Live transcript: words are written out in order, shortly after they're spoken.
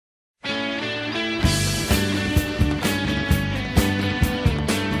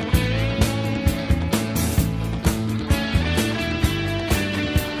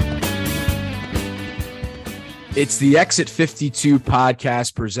It's the Exit 52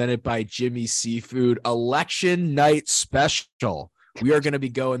 podcast presented by Jimmy Seafood Election Night Special. We are going to be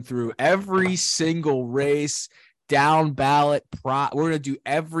going through every single race, down ballot. We're going to do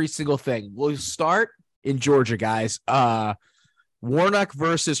every single thing. We'll start in Georgia, guys. Warnock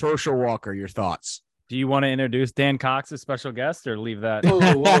versus Herschel Walker. Your thoughts? Do you want to introduce Dan Cox as special guest or leave that?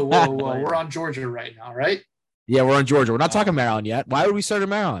 Whoa. We're on Georgia right now, right? Yeah, we're on Georgia. We're not talking Maryland yet. Why would we start in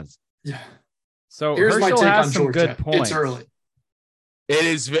Maryland? Yeah. So here's Herschel my take has on some Georgia. good points. It's early. It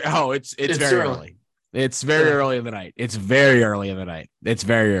is. Oh, it's very early. It's very early in the night. It's very early in the night. It's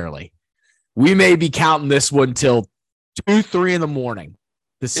very early. We may be counting this one till 2-3 in the morning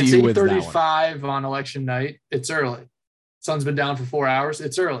to see who wins that one. It's 8:35 on election night. It's early. Sun's been down for 4 hours.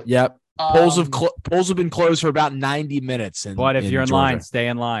 It's early. Yep. Polls have been closed for about 90 minutes. But if you're in Georgia. line, stay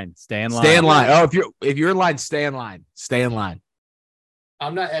in line. Stay in line. Stay in line. Oh, if you're in line, stay in line. Stay in line.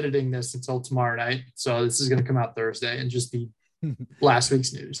 I'm not editing this until tomorrow night, so this is going to come out Thursday and just be last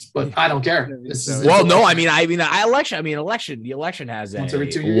week's news. But I don't care. Election. The election has once every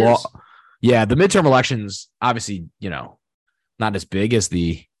 2 years. Yeah, the midterm elections, obviously, not as big as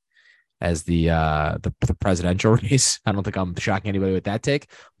the presidential race. I don't think I'm shocking anybody with that take,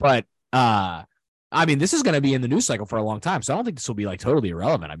 but this is going to be in the news cycle for a long time, so I don't think this will be like totally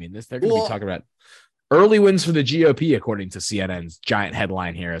irrelevant. They're going to be talking about early wins for the GOP, according to CNN's giant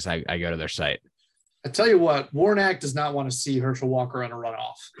headline here as I go to their site. I tell you what, Warnock does not want to see Herschel Walker on a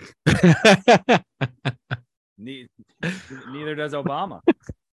runoff. Neither does Obama.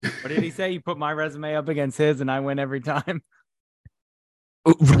 What did he say? You put my resume up against his and I win every time.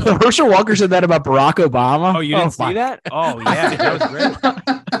 Herschel Walker said that about Barack Obama. Oh, you didn't see that? Oh, yeah. That was great.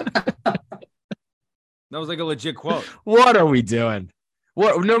 That was like a legit quote. What are we doing?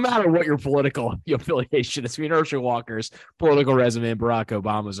 No matter what your political affiliation is, Herschel Walker's political resume and Barack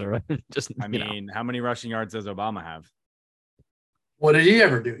Obama's are just. How many rushing yards does Obama have? What did he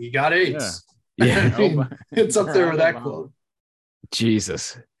ever do? He got 8. Yeah. It's up there with that quote.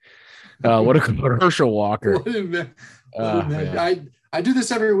 Jesus. What a Herschel Walker. I do this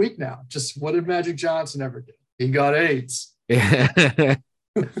every week now. Just what did Magic Johnson ever do? He got 8s.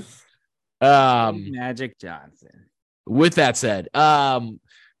 Magic Johnson. With that said,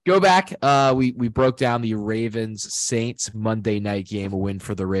 go back. We broke down the Ravens Saints Monday night game, a win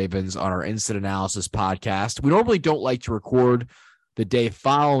for the Ravens, on our instant analysis podcast. We normally don't like to record the day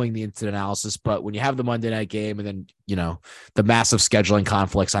following the instant analysis, but when you have the Monday night game and then, the massive scheduling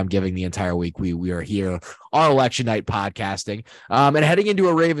conflicts I'm giving the entire week, we are here on election night podcasting and heading into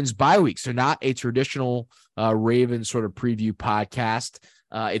a Ravens bye week. So not a traditional Ravens sort of preview podcast.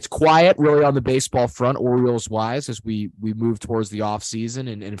 It's quiet really on the baseball front, Orioles wise, as we move towards the off season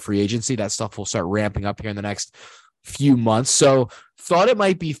and free agency. That stuff will start ramping up here in the next few months. So thought it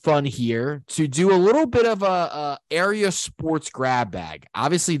might be fun here to do a little bit of a area sports grab bag.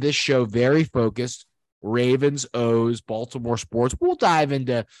 Obviously this show very focused, Ravens, O's, Baltimore sports. We'll dive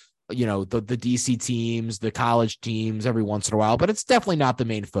into, the DC teams, the college teams every once in a while, but it's definitely not the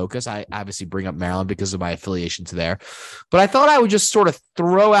main focus. I obviously bring up Maryland because of my affiliation to there, but I thought I would just sort of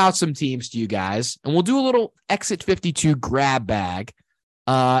throw out some teams to you guys and we'll do a little Exit 52 grab bag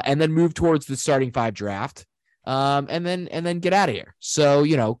and then move towards the starting 5 draft. And then get out of here. So,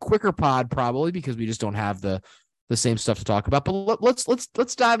 quicker pod probably because we just don't have the same stuff to talk about, but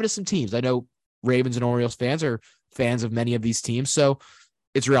let's dive into some teams. I know Ravens and Orioles fans are fans of many of these teams, so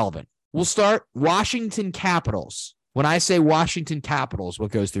it's relevant. We'll start Washington Capitals. When I say Washington Capitals, what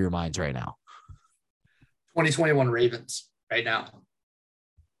goes through your minds right now? 2021 Ravens right now.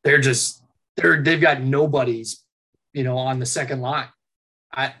 They've got nobodies, on the second line.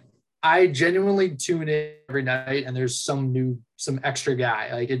 I genuinely tune in every night and there's some extra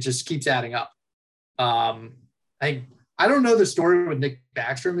guy. Like it just keeps adding up. I don't know the story with Nick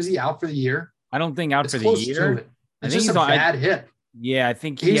Backstrom. Is he out for the year? I don't think out for the year. It's just a bad hip. Yeah, I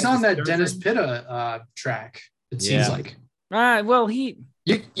think he's on that Dennis Pitta track. It seems like. Well, you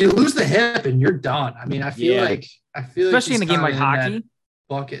lose the hip and you're done. I feel like especially in a game like hockey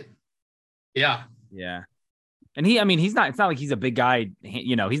bucket. Yeah. Yeah. And he's not, it's not like he's a big guy,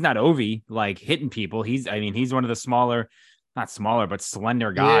 he's not Ovi, like hitting people. He's one of the smaller, not smaller, but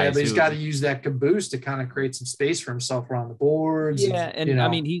slender guys. Yeah, but he's got to use that caboose to kind of create some space for himself around the boards.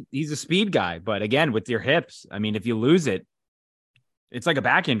 Yeah. He's a speed guy, but again, with your hips, if you lose it, it's like a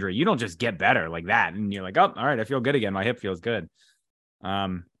back injury. You don't just get better like that. And you're like, oh, all right, I feel good again. My hip feels good.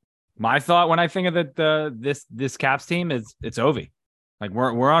 My thought when I think of this Caps team is it's Ovi. Like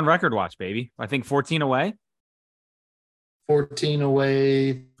we're on record watch, baby. I think 14 away. 14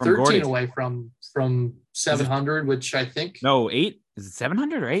 away, 13 away from 700, which I think. No, 8. Is it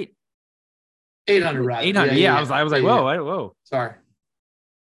 700 or 8? 800 rather. 800. Yeah, I was like, whoa, whoa. Sorry.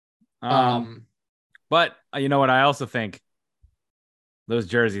 But you know what? I also think those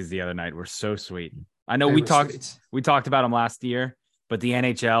jerseys the other night were so sweet. I know we talked about them last year, but the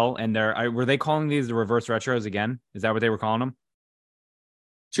NHL and were they calling these the reverse retros again? Is that what they were calling them?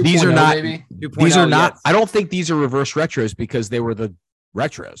 These are not. Maybe. These are not. Yes. I don't think these are reverse retros because they were the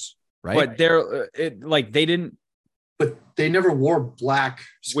retros, right? But they're they didn't. But they never wore black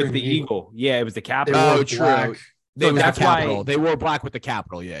with the eagle. Yeah, it was the capital. Oh, true. That's why they wore black with the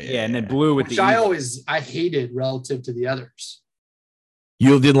capital. Yeah, and then blue with which the eagle. I hated relative to the others.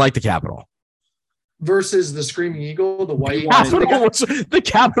 You didn't like the capital versus the Screaming Eagle, the white. The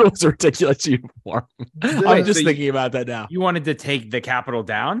capital was a ridiculous uniform. I'm just thinking about that now. You wanted to take the capital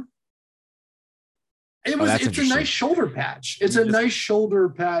down? It's a nice shoulder patch. It's a nice shoulder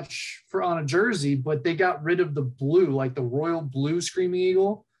patch on a jersey, but they got rid of the blue, like the royal blue Screaming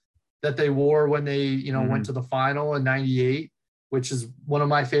Eagle that they wore when they, went to the final in '98, which is one of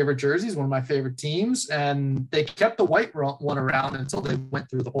my favorite jerseys, one of my favorite teams. And they kept the white one around until they went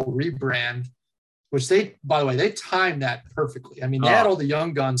through the whole rebrand, which by the way, they timed that perfectly. I mean, they had all the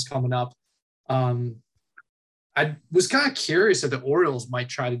young guns coming up. I was kind of curious if the Orioles might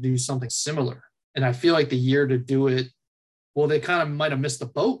try to do something similar. And I feel like the year to do it, well, they kind of might have missed the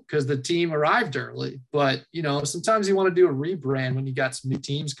boat because the team arrived early. But, sometimes you want to do a rebrand when you got some new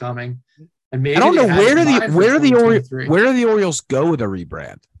teams coming. And maybe I don't know where do the Orioles go with a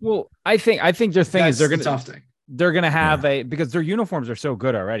rebrand? Well, I think their thing is tough thing. They're going to have because their uniforms are so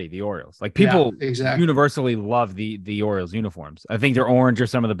good already, the Orioles. Like people universally love the Orioles uniforms. I think their orange are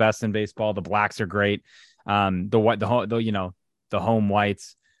some of the best in baseball. The blacks are great. The home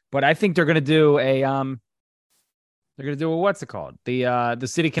whites. But I think they're going to do what's it called? The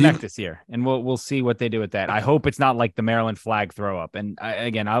City Connect this year, and we'll see what they do with that. I hope it's not like the Maryland flag throw up. And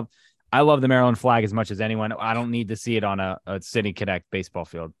I love the Maryland flag as much as anyone. I don't need to see it on a City Connect baseball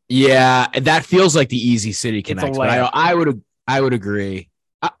field. Yeah, that feels like the easy City Connect. But I would agree,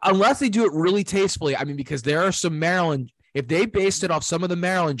 unless they do it really tastefully. I mean, because there are some Maryland. If they based it off some of the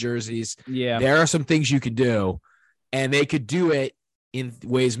Maryland jerseys, there are some things you could do, and they could do it in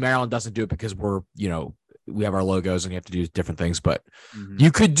ways Maryland doesn't do it because we have our logos and you have to do different things, but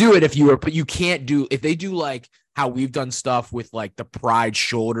you could do it but you can't do, if they do like how we've done stuff with like the pride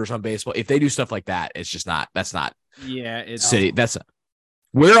shoulders on baseball, if they do stuff like that, it's just not, it's City.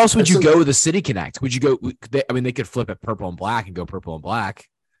 Where else would you go with the City Connect? Would you go, they could flip it purple and black and go purple and black.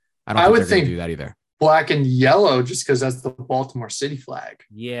 I would think do that either. Black and yellow, just because that's the Baltimore City flag.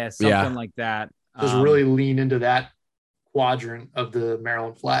 Yeah. Something like that. Just really lean into that quadrant of the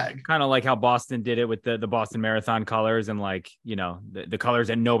Maryland flag, kind of like how Boston did it with the Boston Marathon colors and the colors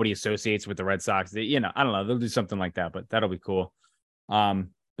that nobody associates with the Red Sox. I don't know, they'll do something like that, but that'll be cool. But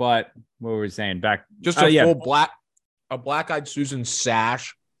what were we saying back? Just full black-eyed Susan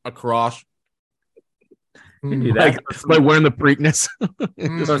sash across, like wearing the Preakness.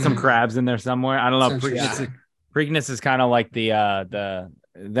 Throw some crabs in there somewhere. I don't know. Preakness is kind of like the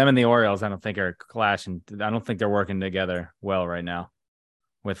them and the Orioles, I don't think are clashing. I don't think they're working together well right now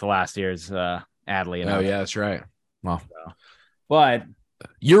with last year's Adley. Oh, yeah, that's right. Well, but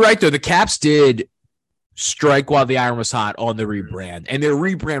you're right, though. The Caps did strike while the iron was hot on the rebrand, and their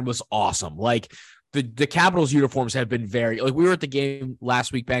rebrand was awesome. Like the Capitals uniforms have been we were at the game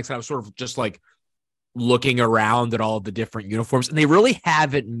last week, Banks, and I was sort of just like looking around at all of the different uniforms, and they really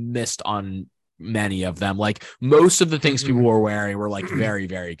haven't missed on many of them. Like most of the things people were wearing were like very,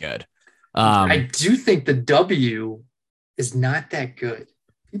 very good. I do think the W is not that good.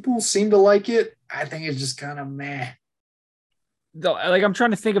 People seem to like it. I think it's just kind of meh. Like I'm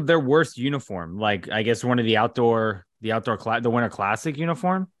trying to think of their worst uniform. Like I guess one of the Winter Classic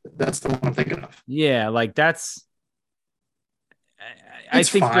uniform. That's the one I'm thinking of. Yeah, like that's. I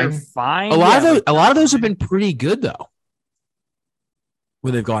think they're fine. A lot of those have been pretty good though.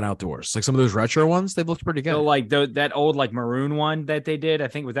 When they've gone outdoors, like some of those retro ones, they've looked pretty good. So like that old like maroon one that they did, I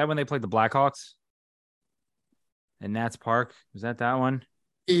think was that when they played the Blackhawks in Nats Park? Was that one?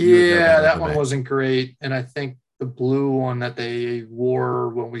 Yeah, that one wasn't great. And I think the blue one that they wore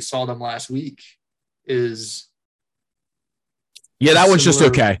when we saw them last week is. Yeah, that one's just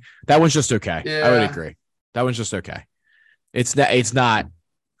okay. That one's just okay. Yeah. I would agree. That one's just okay. It's not.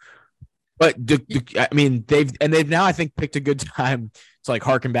 But they've now I think picked a good time to like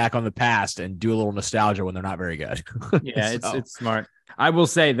harken back on the past and do a little nostalgia when they're not very good. Yeah, it's smart. I will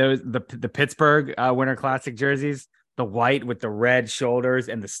say the Pittsburgh Winter Classic jerseys, the white with the red shoulders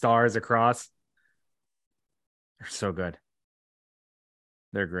and the stars across, they're so good.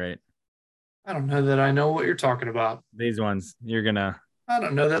 They're great. I don't know that I know what you're talking about. These ones, you're gonna. I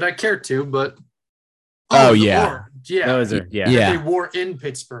don't know that I care to, but Oh, yeah. Those are That they wore in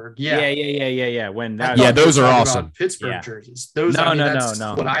Pittsburgh. Yeah. When that, those are awesome. Pittsburgh jerseys. Those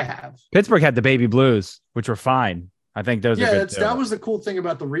no. what I have. Pittsburgh had the baby blues, which were fine. I think those are good too. That was the cool thing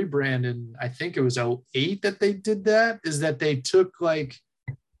about the rebrand, and I think it was 2008 that they did that, is that they took like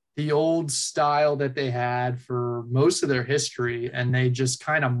the old style that they had for most of their history and they just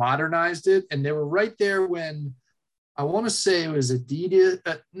kind of modernized it. And they were right there when I want to say it was Adidas,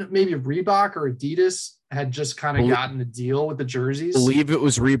 maybe Reebok or Adidas had just kind of gotten the deal with the jerseys. I believe it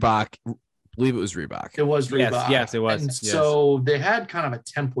was Reebok. It was Reebok. Yes, it was. And so they had kind of a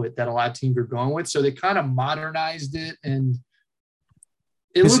template that a lot of teams were going with. So they kind of modernized it and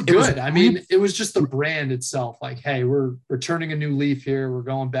it looked good. I mean, it was just the brand itself. Like, hey, we're turning a new leaf here. We're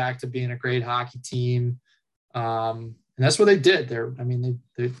going back to being a great hockey team. And that's what they did there. I mean,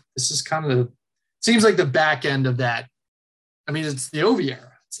 this is kind of seems like the back end of that. I mean, it's the Ovi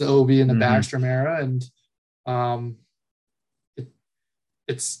era. It's the Ovi and the Backstrom era. And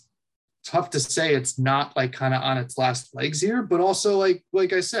it's tough to say it's not like kind of on its last legs here, but also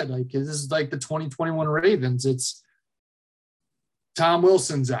like I said, like this is like the 2021 Ravens. It's Tom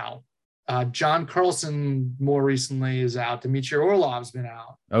Wilson's out. John Carlson more recently is out. Dmitry Orlov's been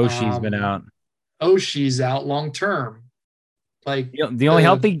out. Oshie's been out. Oshie's out long term. Like the only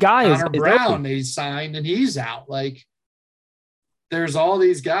healthy guy is Brown. They signed and he's out. Like there's all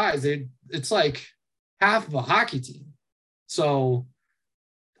these guys. It's like half of a hockey team. So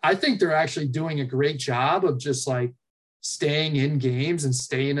I think they're actually doing a great job of just like staying in games and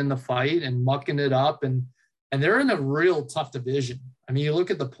staying in the fight and mucking it up. And they're in a real tough division. I mean, you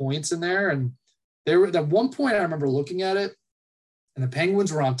look at the points in there and they were at one point, I remember looking at it and the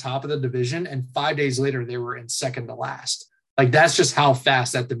Penguins were on top of the division. And 5 days later, they were in second to last. Like that's just how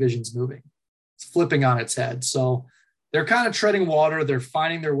fast that division's moving. It's flipping on its head. So they're kind of treading water. They're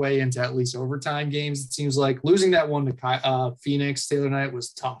finding their way into at least overtime games. It seems like losing that one to Phoenix the other night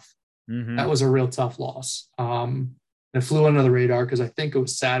was tough. Mm-hmm. That was a real tough loss. It flew under the radar because I think it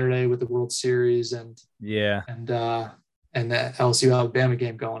was Saturday with the World Series and the LSU Alabama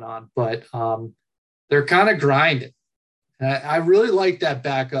game going on. But they're kind of grinding. And I really like that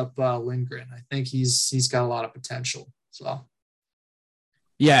backup Lindgren. I think he's got a lot of potential. So.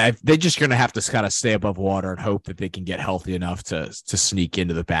 Yeah, they're just going to have to kind of stay above water and hope that they can get healthy enough to sneak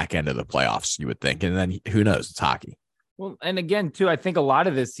into the back end of the playoffs, you would think. And then who knows? It's hockey. Well, and again, too, I think a lot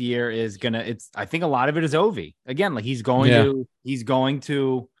of this year is I think a lot of it is Ovi. Again, like he's going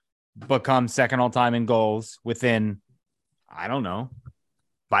to become second all time in goals within, I don't know,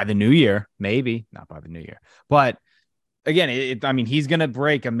 by the new year, maybe not by the new year. But again, I mean, he's going to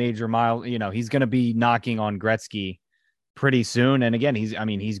break a major mile. You know, he's going to be knocking on Gretzky pretty soon. And again,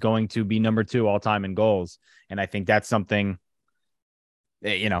 he's going to be number 2 all time in goals. And I think that's something,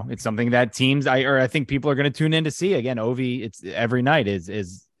 you know, it's something that teams I think people are going to tune in to see. Again, Ovi, it's every night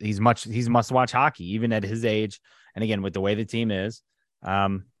he's must watch hockey, even at his age. And again, with the way the team is,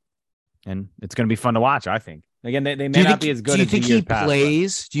 and it's going to be fun to watch, I think. Again, they may not be as good. Do you think he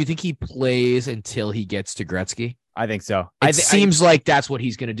plays? Do you think he plays until he gets to Gretzky? I think so. It seems like that's what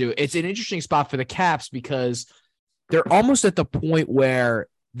he's going to do. It's an interesting spot for the Caps because they're almost at the point where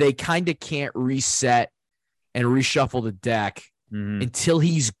they kind of can't reset and reshuffle the deck until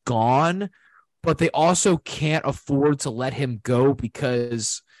he's gone, but they also can't afford to let him go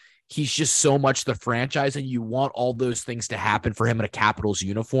because he's just so much the franchise and you want all those things to happen for him in a Capitals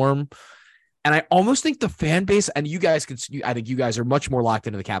uniform. And I almost think the fan base, and you guys I think you guys are much more locked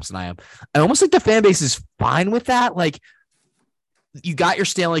into the Caps than I am. I almost think the fan base is fine with that. Like you got your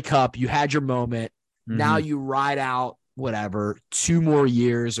Stanley Cup, you had your moment. Now you ride out whatever 2 more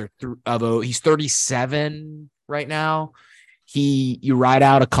years although he's 37 right now. You ride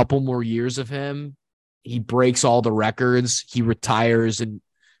out a couple more years of him. He breaks all the records. He retires in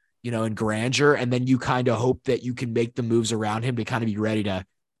grandeur. And then you kind of hope that you can make the moves around him to kind of be ready to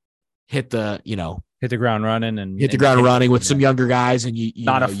hit the ground running with some younger guys. And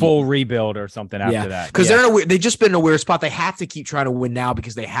a full rebuild or something after that. Because they've just been in a weird spot. They have to keep trying to win now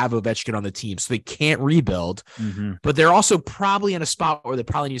because they have Ovechkin on the team. So they can't rebuild, but they're also probably in a spot where they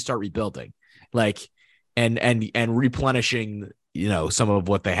probably need to start rebuilding. Like, and replenishing, some of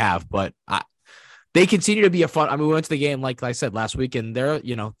what they have, but they continue to be a fun. I mean, we went to the game, like I said last week, and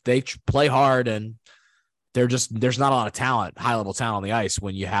they play hard, and there's not a lot of talent, high level talent on the ice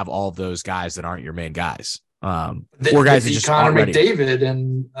when you have all of those guys that aren't your main guys. Or guys that just Connor McDavid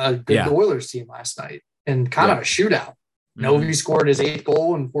and the Oilers team last night, and kind of a shootout. Novi scored his 8th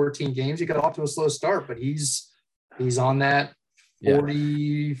goal in 14 games. He got off to a slow start, but he's on that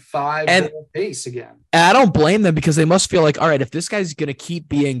 45 And- goal pace again. And I don't blame them because they must feel like, all right, if this guy's going to keep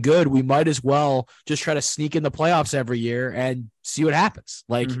being good, we might as well just try to sneak in the playoffs every year and see what happens.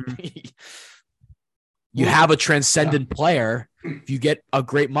 Like, you have a transcendent player. If you get a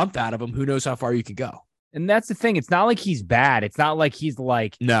great month out of him, who knows how far you can go? And that's the thing. It's not like he's bad. It's not like he's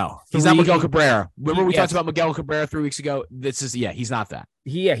like, No, he's not Miguel Cabrera. Remember we Yes. talked about Miguel Cabrera 3 weeks ago? He's not that.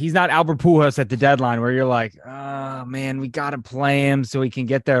 he's not Albert Pujols at the deadline where you're like, oh man, we got to play him so he can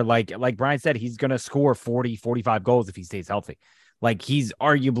get there. Like Brian said, he's going to score 40, 45 goals if he stays healthy. Like he's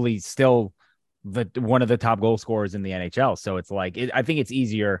arguably still one of the top goal scorers in the NHL. So it's like, I think it's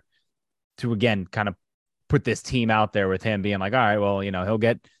easier to, again, kind of put this team out there with him being like, all right, well, you know,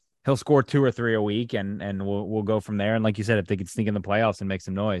 he'll score 2 or 3 a week and we'll go from there. And like you said, if they could sneak in the playoffs and make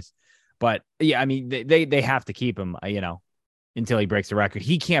some noise, but yeah, I mean, they have to keep him, you know, until he breaks the record.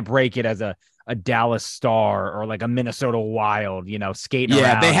 He can't break it as a Dallas Star or like a Minnesota Wild, you know, skating around.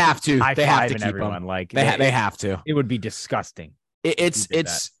 Yeah, they have to. They have to keep everyone. him. Like They have to. It would be disgusting. It's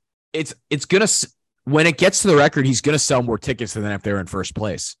gonna, when it gets to the record, he's gonna sell more tickets than if they're in first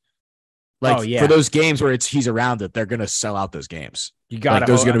place. Like for those games where he's around it, they're gonna sell out those games. You got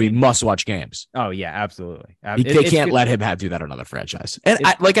those are gonna be must watch games. Oh yeah, absolutely. They can't let him do that on another franchise. And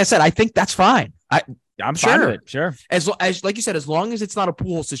like I said, I think that's fine. I'm fine with it. Sure. As like you said, as long as it's not a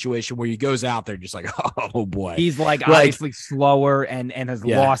pool situation where he goes out there just like, oh boy, he's like obviously slower and has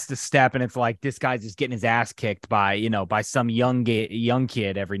lost a step, and it's like this guy's just getting his ass kicked by some young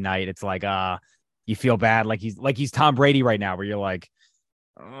kid every night. It's like you feel bad, like he's Tom Brady right now, where you're like,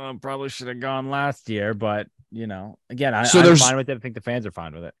 oh, probably should have gone last year, but again, I'm fine with it. I think the fans are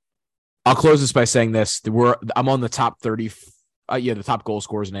fine with it. I'll close this by saying this: I'm on the top 30. The top goal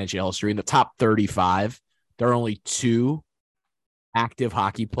scorers in NHL history. In the top 35, there are only 2 active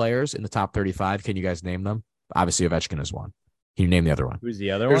hockey players in the top 35. Can you guys name them? Obviously, Ovechkin is one. Can you name the other one? Who's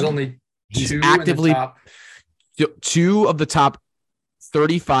the other There's one? only He's 2 actively in the top. 2 of the top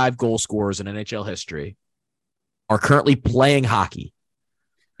 35 goal scorers in NHL history are currently playing hockey.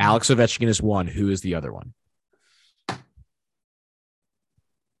 Alex Ovechkin is one. Who is the other one?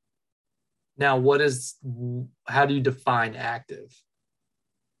 Now, how do you define active?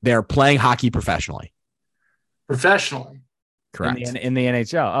 They're playing hockey professionally. Professionally. Correct. In the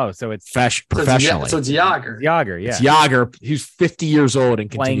NHL. Oh, so it's professionally. So it's Jágr. Jágr, yeah. It's Jágr. He's 50 years old and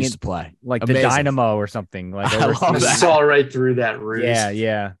continues to play. Like Amazing. the Dynamo or something. Like I love I that. saw right through that ruse.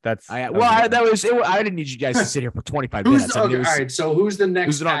 Yeah. That's I didn't need you guys to sit here for 25 Who's minutes. all right? So who's the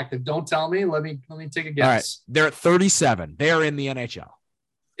next who's active? Don't tell me. Let me take a guess. All right. They're at 37. They are in the NHL.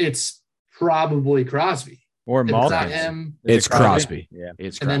 It's probably Crosby. or If it's not Malkin. him, It's Crosby. Yeah,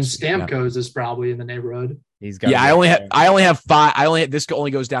 It's and then Crosby. Yeah. Stamkos is probably in the neighborhood. he's got. Yeah, I only have 5. This only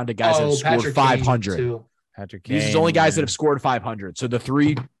goes down to guys that have scored Patrick Kane, 500. too. Patrick Kane. These are only guys that have scored 500. So the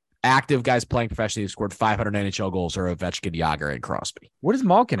 3 active guys playing professionally who scored 500 NHL goals are Ovechkin, Jágr, and Crosby. What is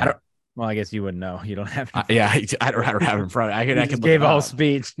Malkin? I don't- Well, I guess you wouldn't know. You don't have. Yeah, I don't have it in front. I can Just look gave it a whole up.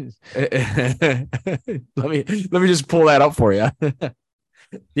 speech. let me just pull that up for you.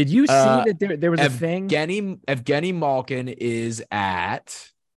 Did you see that there was a thing? Evgeny Malkin is at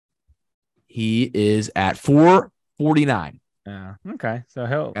 449 Okay, so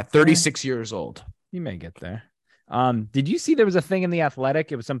he'll at 36 years old. He may get there. Did you see there was a thing in the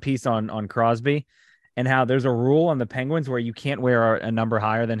Athletic? It was some piece on Crosby and how there's a rule on the Penguins where you can't wear a number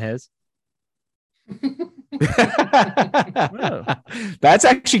higher than his. That's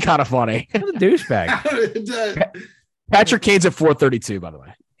actually kind of funny. What a douchebag. Patrick Kane's at 432, by the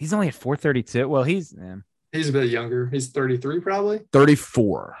way. He's only at 432. Well, he's He's a bit younger. He's 33 probably.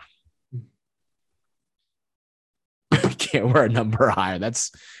 34. Can't wear a number higher.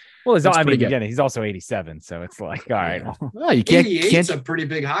 That's I mean, pretty good. again, he's also 87, so it's like, all right. well, you can't. 88's a pretty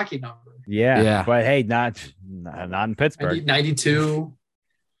big hockey number. Yeah. But hey, not in Pittsburgh. 92.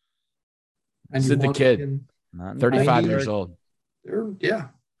 Sid the 91 Kid. again. Not in 35 Pittsburgh. years old. Yeah.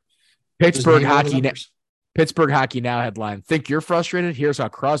 Pittsburgh Just name all the hockey. numbers. Pittsburgh Hockey Now headline: Think you're frustrated? Here's how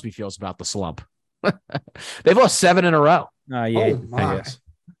Crosby feels about the slump. They've lost 7 in a row. Yeah, Oh I my. guess.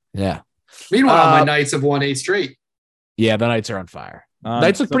 Yeah, Meanwhile, my Knights have won 8 straight. yeah. The Knights are on fire.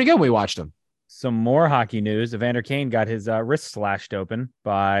 Knights look pretty good when we watched them. Some more hockey news. Evander Kane got his wrist slashed open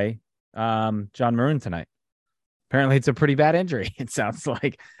by John Maroon tonight. Apparently, it's a pretty bad injury. It sounds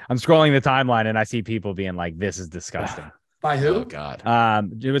like. I'm scrolling the timeline and I see people being like, "This is disgusting." By who? Oh God,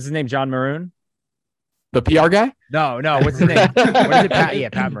 What's his name? John Maroon? the PR guy. No. What's his name? What is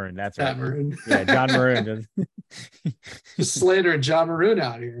it? Pat Maroon. That's right. Pat Maroon. Yeah, John Maroon. Just slandering John Maroon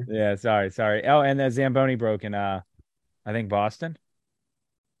out here. Yeah, sorry. Oh, and the Zamboni broke in I think Boston.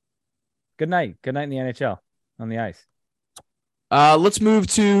 Good night in the NHL on the ice. Let's move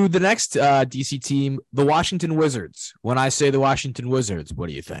to the next DC team, the Washington Wizards. When I say the Washington Wizards, what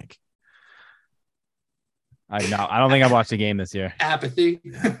do you think? I don't think I've watched a game this year. Apathy.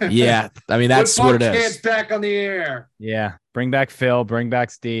 Yeah, I mean that's what it is. Back on the air. Yeah, bring back Phil, bring back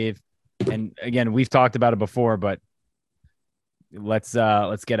Steve, and again, we've talked about it before, but let's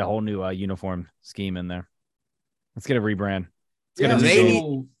get a whole new uniform scheme in there. Let's get a rebrand. Yeah, they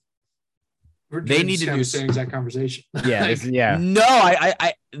need to do the same exact conversation. Yeah, like, no,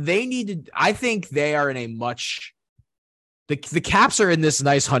 they needed. I think they are in a much. The Caps are in this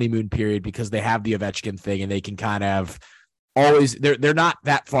nice honeymoon period because they have the Ovechkin thing and they can kind of always they're not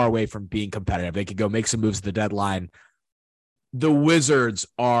that far away from being competitive. They could go make some moves at the deadline. The Wizards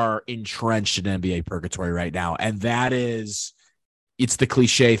are entrenched in NBA purgatory right now, and it's the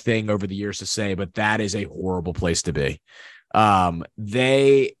cliche thing over the years to say, but that is a horrible place to be.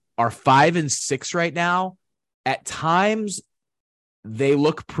 They are 5-6 right now. At times, they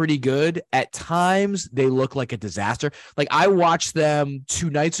look pretty good. At times, they look like a disaster. Like I watched them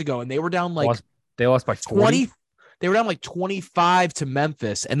 2 nights ago, and they were down they lost by 20. They were down like 25 to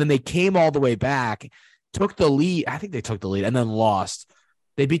Memphis, and then they came all the way back, took the lead. I think they took the lead and then lost.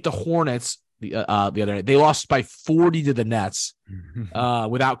 They beat the Hornets the other night. They lost by 40 to the Nets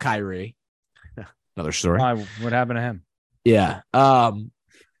without Kyrie. Another story. What happened to him? Yeah.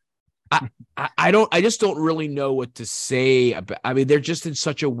 I just don't really know what to say about, I mean, they're just in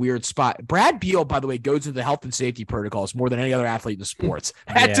such a weird spot. Brad Beal, by the way, goes into the health and safety protocols more than any other athlete in the sports.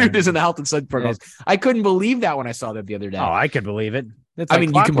 That dude is in the health and safety protocols. I couldn't believe that when I saw that the other day. Oh, I could believe it. You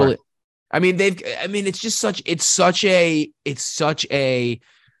can believe. It's just such a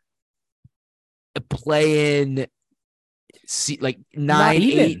play-in seed, like 9,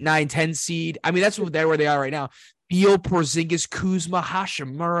 8, 9, 10 seed. I mean, that's where they are right now. Beal, Porzingis, Kuzma,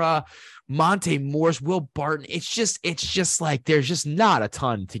 Hashimura, Monte Morris, Will Barton. It's just like there's just not a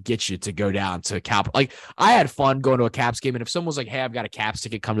ton to get you to go down to Cap. Like I had fun going to a Caps game, and if someone was like, "Hey, I've got a Caps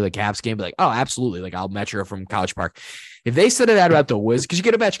ticket, come to the Caps game," be like, "Oh, absolutely!" Like I'll Metro from College Park. If they said that about the Wizards, because you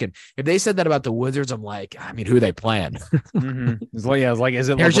get a Ovechkin. If they said that about the Wizards, I'm like, I mean, who are they playing? It's like, is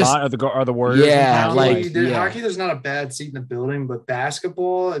it LeBron or the Warriors? Yeah, hockey. There's not a bad seat in the building, but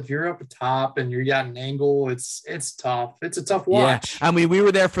basketball, if you're up top and you're got an angle, it's tough. It's a tough watch. Yeah, I mean, we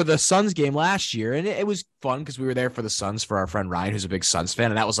were there for the Suns game last year, and it was fun because we were there for the Suns for our friend Ryan, who's a big Suns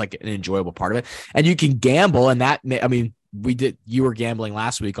fan, and that was like an enjoyable part of it. And you can gamble, and that, I mean. You were gambling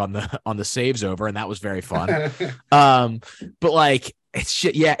last week on the saves over, and that was very fun. But like it's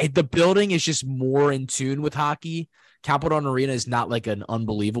shit. Yeah, the building is just more in tune with hockey. Capital One Arena is not like an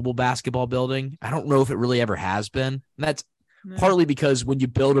unbelievable basketball building. I don't know if it really ever has been. And that's partly because when you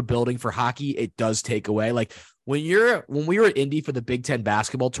build a building for hockey, it does take away. Like when we were at Indy for the Big Ten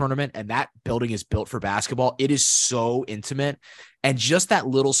basketball tournament, and that building is built for basketball, it is so intimate. And just that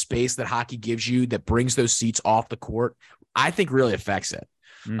little space that hockey gives you that brings those seats off the court, I think really affects it.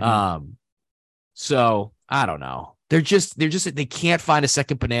 So I don't know. They can't find a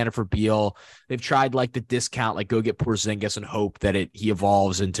second banana for Beal. They've tried like the discount, like go get Porzingis and hope that he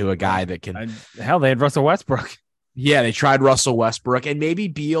evolves into a guy that can. Hell, they had Russell Westbrook. Yeah, they tried Russell Westbrook, and maybe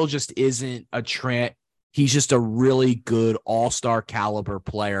Beal just isn't a trend. He's just a really good all-star caliber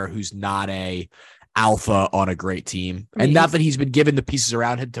player who's not a alpha on a great team. And not that he's been given the pieces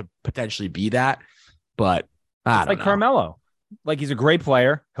around him to potentially be that, but I don't know. Carmelo. Like he's a great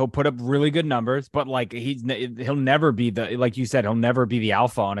player. He'll put up really good numbers, but like he'll never be like you said, he'll never be the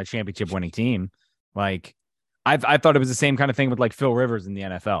alpha on a championship winning team. Like I thought it was the same kind of thing with like Phil Rivers in the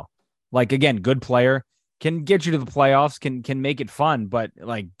NFL. Like again, good player, can get you to the playoffs, can make it fun, but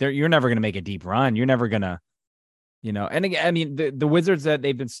like you're never going to make a deep run. You're never going to, and again, I mean, the Wizards, that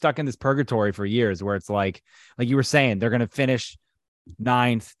they've been stuck in this purgatory for years where it's like you were saying, they're going to finish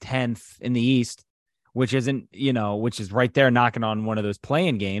 9th, 10th in the East, which isn't, which is right there knocking on one of those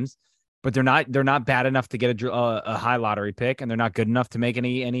play-in games, but they're not bad enough to get a high lottery pick, and they're not good enough to make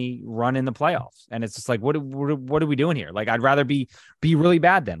any run in the playoffs. And it's just like, what are we doing here? Like, I'd rather be really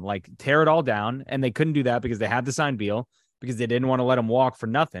bad than like tear it all down. And they couldn't do that because they had to sign Beal because they didn't want to let him walk for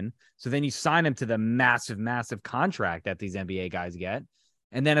nothing. So then you sign him to the massive, massive contract that these NBA guys get.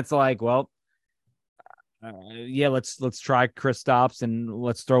 And then it's like, well, let's try Kristaps and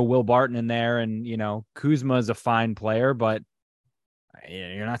let's throw Will Barton in there. And, Kuzma is a fine player, but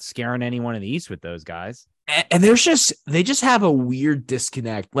you're not scaring anyone in the East with those guys. And they just have a weird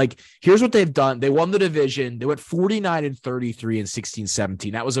disconnect. Like, here's what they've done. They won the division. They went 49-33 in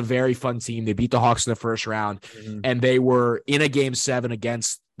 16-17. That was a very fun team. They beat the Hawks in the first round, and they were in a game 7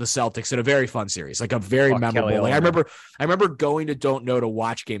 against the Celtics in a very fun series, like a very memorable. Like I remember going to Don't Know to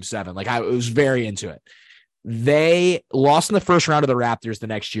watch game 7. Like I was very into it. They lost in the first round of the Raptors the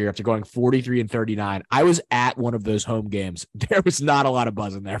next year after going 43-39. I was at one of those home games. There was not a lot of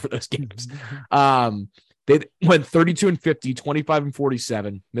buzz in there for those games. They went 32-50,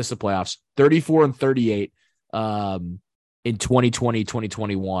 25-47, missed the playoffs, 34-38 in 2020,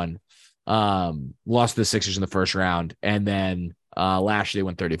 2021. Lost to the Sixers in the first round. And then last year they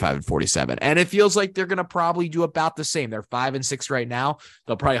went 35-47. And it feels like they're going to probably do about the same. They're 5-6 right now.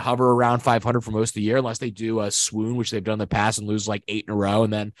 They'll probably hover around 500 for most of the year, unless they do a swoon, which they've done in the past, and lose like 8 in a row.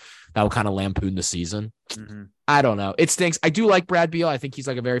 And then that will kind of lampoon the season. Mm-hmm. I don't know. It stinks. I do like Brad Beal. I think he's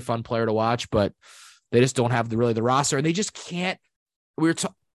like a very fun player to watch, but they just don't have really the roster, and they just can't.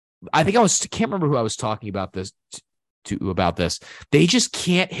 I can't remember who I was talking about this about this. They just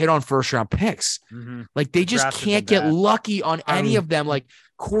can't hit on first round picks. Mm-hmm. Like they just can't get lucky on any of them. Like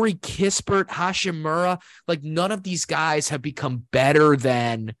Corey Kispert, Hashimura, like none of these guys have become better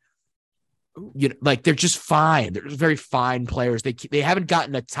than, like they're just fine. They're very fine players. They haven't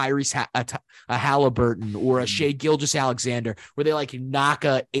gotten a Tyrese a Halliburton or a Shai Gilgeous-Alexander where they like knock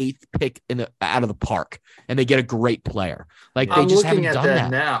a 8th pick out of the park and they get a great player. Like they just haven't done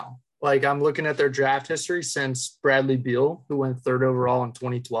that now. Like I'm looking at their draft history since Bradley Beal, who went 3rd overall in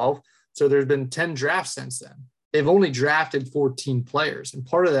 2012. So there's been 10 drafts since then. They've only drafted 14 players. And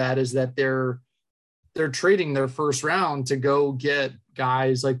part of that is that they're trading their first round to go get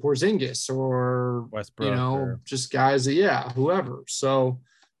guys like Porzingis or Westbrook, just guys that, whoever. So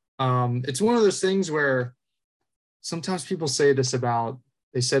it's one of those things where sometimes people say this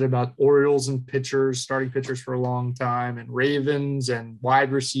they said about Orioles and starting pitchers for a long time, and Ravens and wide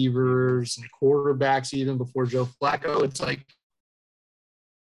receivers and quarterbacks even before Joe Flacco. It's like,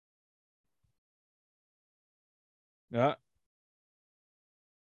 yeah,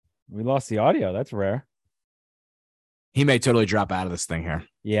 we lost the audio. That's rare. He may totally drop out of this thing here.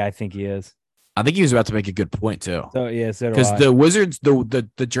 Yeah, I think he is. I think he was about to make a good point too. So yeah, because the Wizards, the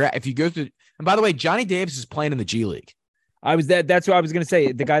draft. If you go through, and by the way, Johnny Davis is playing in the G League. That's what I was going to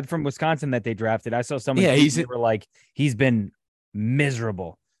say. The guy from Wisconsin that they drafted, I saw someone. Yeah, he's been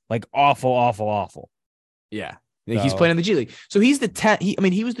miserable, like awful. Yeah, he's playing in the G League. So he's the 10th.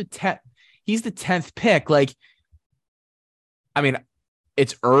 He was the 10th. He's the 10th pick. Like,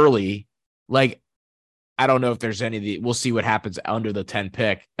 it's early. Like, I don't know if there's we'll see what happens under the 10th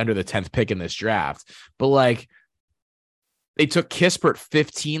pick in this draft. But like, they took Kispert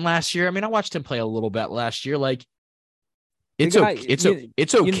 15 last year. I watched him play a little bit last year. Like, it's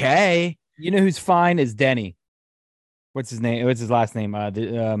okay. You know who's fine is Denny. What's his name? What's his last name?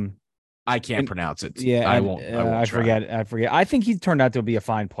 I can't pronounce it. Yeah, I won't. I forget. I think he turned out to be a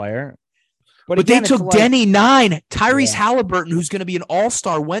fine player. But again, they took Denny 9. Tyrese Halliburton, who's going to be an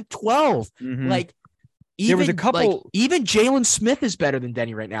all-star, went 12. Mm-hmm. Like, there was a couple. Even Jalen Smith is better than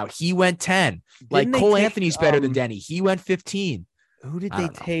Denny right now. He went 10. Like Cole Anthony's better than Denny. He went 15. Who did they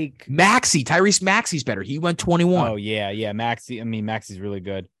take? Tyrese Maxey's better. He went 21. Oh yeah, Maxey. Maxey's really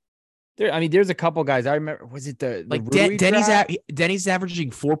good. There's a couple guys. I remember. Was it Denny's averaging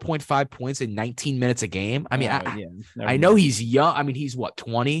 4.5 points in 19 minutes a game. I know he's young. He's what,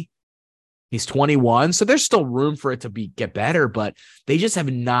 20? He's 21, so there's still room for it to get better, but they just have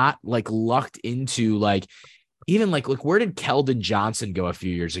not like lucked into like even like where did Keldon Johnson go a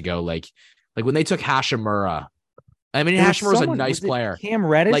few years ago? Like when they took Hashimura. Hashimura's a nice player. Cam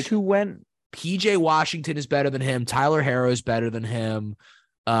Reddish who went. PJ Washington is better than him. Tyler Harrow is better than him.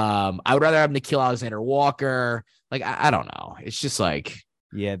 I would rather have Nickeil Alexander-Walker. Like I don't know. It's just like.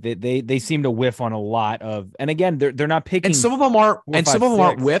 Yeah, they seem to whiff on a lot of, and again, they're not picking. And some of them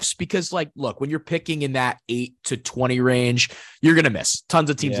aren't whiffs because, like, look, when you're picking in that 8 to 20 range, you're gonna miss. Tons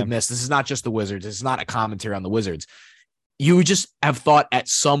of teams have missed. This is not just the Wizards. This is not a commentary on the Wizards. You just have thought at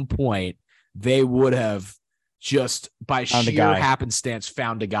some point they would have just by sheer happenstance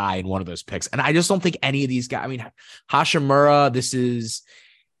found a guy in one of those picks, and I just don't think any of these guys. Hashimura,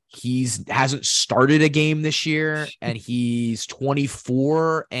 hasn't started a game this year and he's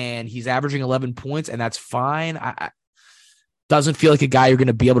 24 and he's averaging 11 points and that's fine. I doesn't feel like a guy you're going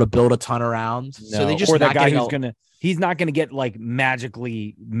to be able to build a ton around. No, so they just, or that guy he's not going to get like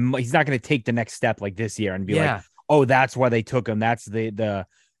magically, he's not going to take the next step like this year and be like, oh, that's why they took him. That's the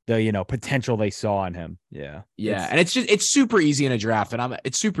potential they saw in him. Yeah. And it's super easy in a draft. And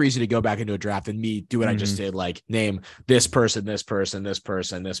it's super easy to go back into a draft and do what I just did. Like name this person,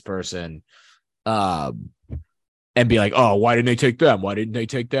 and be like, oh, why didn't they take them? Why didn't they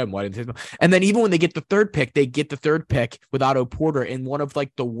take them? And then even when they get the third pick, with Otto Porter in one of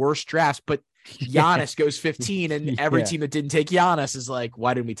like the worst drafts, but Giannis goes 15 and every team that didn't take Giannis is like,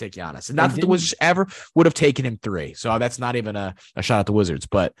 why didn't we take Giannis? And not that the Wizards ever would have taken him 3. So that's not even a shot at the Wizards,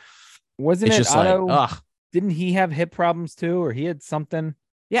 but wasn't it just Otto? didn't he have hip problems too, or he had something?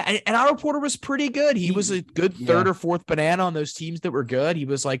 Yeah, and our reporter was pretty good. He was a good third or fourth banana on those teams that were good. He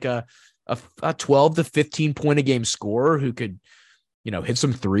was like a 12 to 15 point a game scorer who could, hit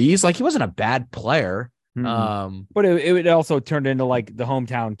some threes. Like he wasn't a bad player. Mm-hmm. But it also turned into like the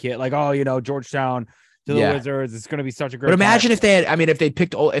hometown kid, like, Georgetown to the Wizards. It's going to be such a great. But imagine if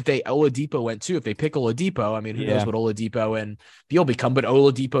Oladipo went too. If they pick Oladipo, who knows what Oladipo and Beal become? But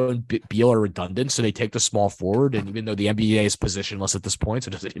Oladipo and Beal are redundant, so they take the small forward. And even though the NBA is positionless at this point, so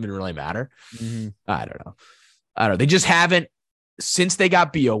it doesn't even really matter. Mm-hmm. I don't know. They just haven't. Since they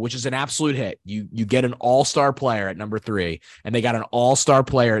got Beal, which is an absolute hit, you get an all-star player at number 3, and they got an all-star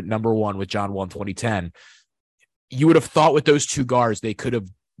player at number 1 with John Wall in 2010. You would have thought with those two guards, they could have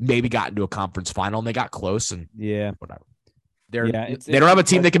maybe gotten to a conference final, and they got close, and whatever. They don't have a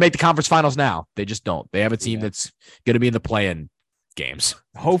team that can make the conference finals now. They just don't. They have a team that's going to be in the play-in games.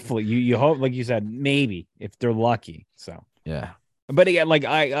 Hopefully, you hope, like you said, maybe if they're lucky. So yeah, but again, like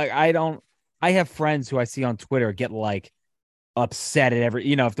I have friends who I see on Twitter get like upset at every,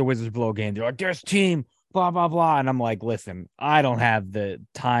 if the Wizards blow a game, they're like, "There's team, blah blah blah," and I'm like, listen, I don't have the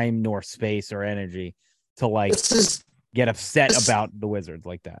time nor space or energy to get upset about the Wizards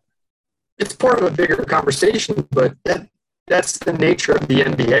like that. It's part of a bigger conversation, but that's the nature of the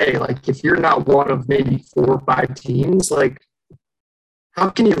NBA. Like, if you're not one of maybe 4 or 5 teams, like, how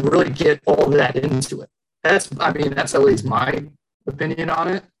can you really get all of that into it? That's at least my opinion on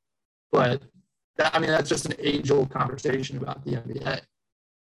it. But that's just an age-old conversation about the NBA.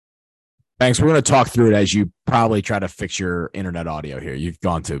 Thanks. We're going to talk through it as you probably try to fix your internet audio here. You've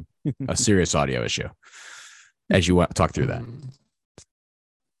gone to a serious audio issue as you talk through that.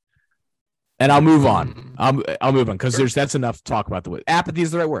 And I'll move on. I'll move on because that's enough to talk about the apathy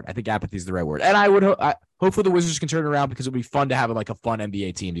is the right word. I think apathy is the right word. And I would hopefully the Wizards can turn it around because it would be fun to have like a fun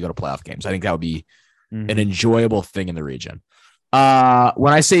NBA team to go to playoff games. I think that would be an enjoyable thing in the region.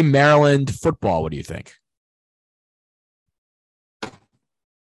 When I say Maryland football, what do you think?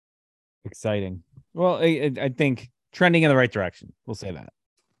 Exciting. Well, I think trending in the right direction. We'll say that.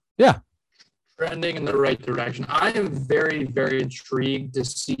 Yeah. Trending in the right direction. I am very, very intrigued to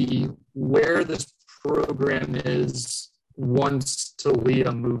see where this program is once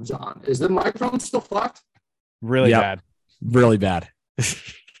Talia moves on. Is the microphone still fucked? Really bad. Really bad.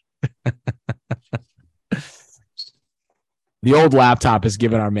 The old laptop has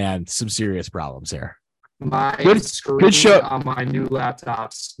given our man some serious problems here. My screen good show. On my new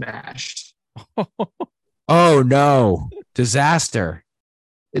laptop smashed. Oh, no. Disaster.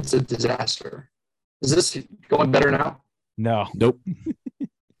 It's a disaster. Is this going better now? No. Nope.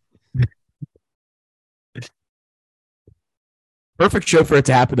 Perfect show for it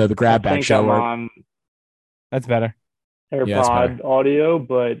to happen, though. The grab back show. On that's better. AirPod audio,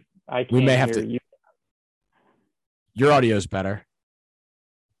 but I can't hear you. Your audio is better.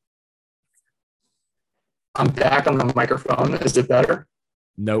 I'm back on the microphone. Is it better?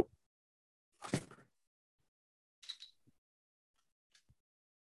 Nope.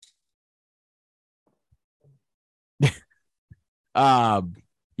 Yeah,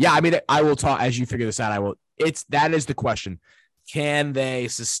 I will talk as you figure this out. That is the question. Can they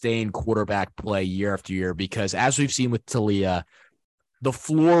sustain quarterback play year after year? Because as we've seen with Talia, the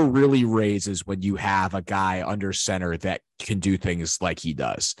floor really raises when you have a guy under center that can do things like he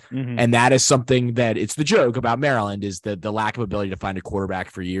does. Mm-hmm. And that is something that it's the joke about Maryland is the lack of ability to find a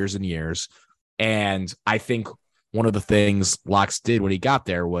quarterback for years and years. And I think one of the things Locks did when he got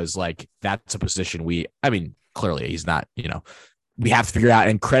there was like, that's a position clearly he's not, we have to figure out,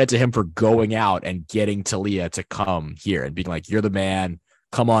 and credit to him for going out and getting Talia to come here and being like, you're the man,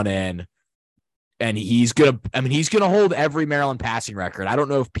 come on in. And he's going to hold every Maryland passing record. I don't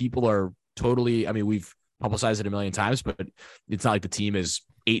know if people are totally, we've publicized it a million times, but it's not like the team is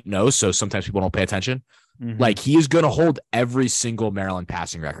 8-0. So sometimes people don't pay attention. Mm-hmm. Like he is going to hold every single Maryland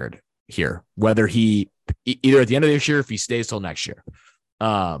passing record here, whether he either at the end of this year, if he stays till next year.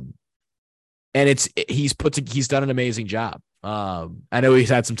 And he's done an amazing job. I know he's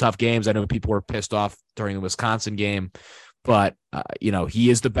had some tough games. I know people were pissed off during the Wisconsin game, but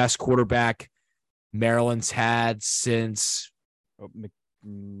he is the best quarterback Maryland's had since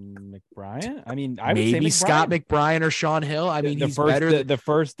McBrien. I would maybe say McBrien. Scott McBrien or Sean Hill. He's better. The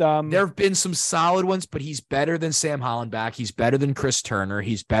first. There have been some solid ones, but he's better than Sam Hollenbach. He's better than Chris Turner.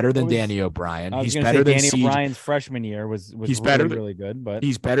 He's better than Danny O'Brien. He's better than Danny O'Brien's freshman year was he's really, really good, but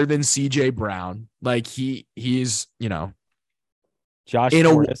he's better than CJ Brown. Like he's Josh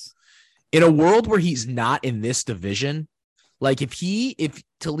Fortis. In a world where he's not in this division. Like if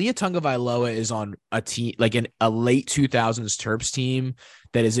Talia Tagovailoa is on a team like a late 2000s Terps team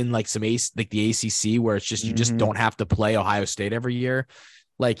that is in like some like the ACC where it's just you just don't have to play Ohio State every year.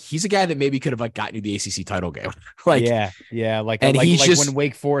 Like he's a guy that maybe could have like gotten you the ACC title game. Like like just, when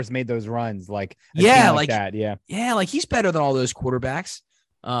Wake Forest made those runs, like that, yeah, like he's better than all those quarterbacks.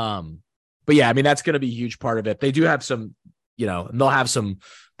 But yeah, I mean that's going to be a huge part of it. They do have some, you know, and they'll have some.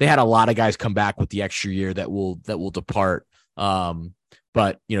 They had a lot of guys come back with the extra year that will depart.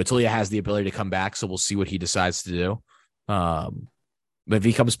 But you know, Taulia has the ability to come back, so we'll see what he decides to do. But if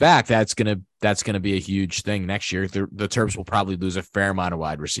he comes back, that's gonna be a huge thing next year. The Terps will probably lose a fair amount of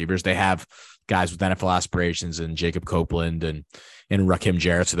wide receivers. They have guys with NFL aspirations and Jacob Copeland and Rakim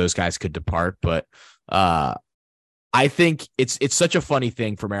Jarrett, so those guys could depart. But I think it's such a funny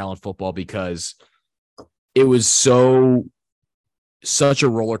thing for Maryland football because it was such a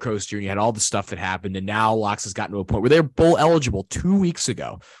roller coaster, and you had all the stuff that happened, and now Locks has gotten to a point where they're bowl eligible 2 weeks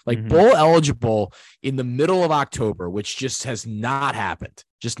ago, like bowl eligible in the middle of October, which just has not happened,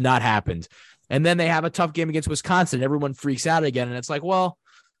 And then they have a tough game against Wisconsin. Everyone freaks out again, and it's like, well,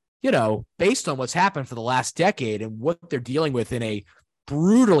 you know, based on what's happened for the last decade and what they're dealing with in a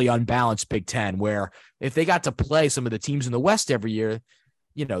brutally unbalanced Big Ten, where if they got to play some of the teams in the West every year,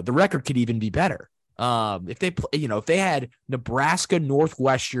 you know, the record could even be better. If they had Nebraska,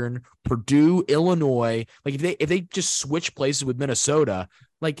 Northwestern, Purdue, Illinois, like if they just switch places with Minnesota,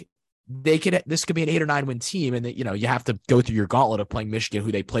 like this could be an 8 or 9 win team. And you know, you have to go through your gauntlet of playing Michigan,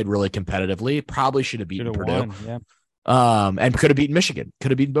 who they played really competitively, probably should have beaten Purdue. And could have beaten Michigan, could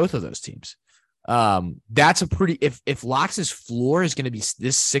have beaten both of those teams. That's a pretty, if Locks' floor is going to be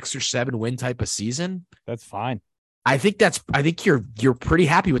this 6 or 7 win type of season, that's fine. I think you're pretty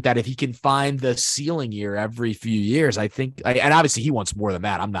happy with that if he can find the ceiling year every few years. I think, and obviously he wants more than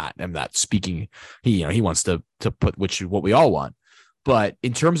that. I'm not speaking. He wants to put, which is what we all want. But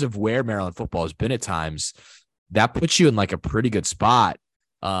in terms of where Maryland football has been at times, that puts you in like a pretty good spot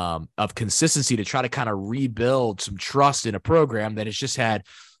of consistency to try to kind of rebuild some trust in a program that has just had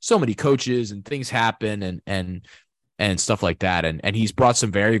so many coaches and things happen and stuff like that. And he's brought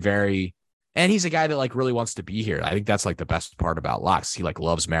some very, very. And he's a guy that like really wants to be here. I think that's like the best part about Locks. He like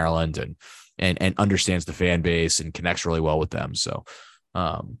loves Maryland and understands the fan base and connects really well with them. So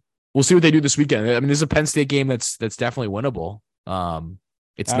we'll see what they do this weekend. I mean, this is a Penn State game that's definitely winnable.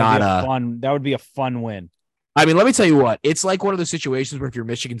 It's not that would be a fun win. I mean, let me tell you what, it's like one of those situations where if you're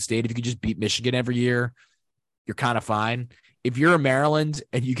Michigan State, if you could just beat Michigan every year, you're kind of fine. If you're a Maryland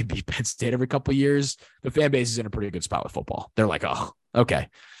and you can beat Penn State every couple of years, the fan base is in a pretty good spot with football. They're like, oh, okay.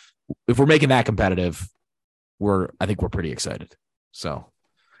 If we're making that competitive, I think we're pretty excited. So,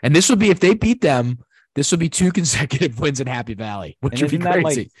 and this would be, if they beat them, this would be 2 consecutive wins in Happy Valley, which would be crazy.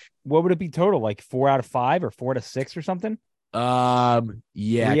 Like, what would it be total? Like 4 out of 5 or 4 to 6 or something? Yeah,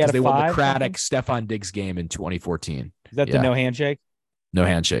 because they won the Craddock Stephon Diggs game in 2014. Is that the no handshake? No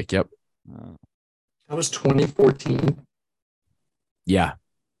handshake. Yep. That was 2014. Yeah,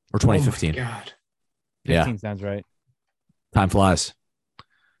 or 2015. Oh my God. 15 sounds right. Time flies.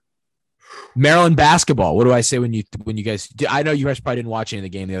 Maryland basketball. What do I say when you guys? I know you guys probably didn't watch any of the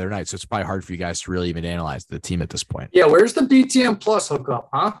game the other night, so it's probably hard for you guys to really even analyze the team at this point. Yeah, where's the BTN Plus hookup,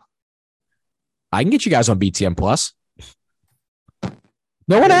 huh? I can get you guys on BTN Plus.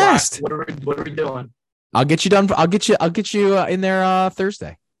 No one asked. What are we doing? I'll get you done. I'll get you in there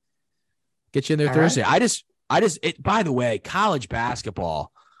Thursday. Get you in there all Thursday. Right. By the way, college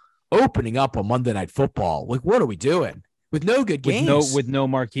basketball opening up on Monday Night Football. Like, what are we doing? With no good games. With no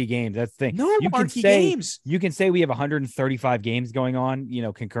marquee games. That's the thing. No marquee games. You can say we have 135 games going on, you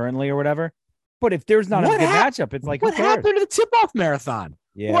know, concurrently or whatever. But if there's not a good matchup, it's like, what happened to the tip-off marathon?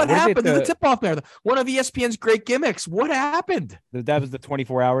 Yeah. What happened to the tip-off marathon? One of ESPN's great gimmicks. What happened? That was the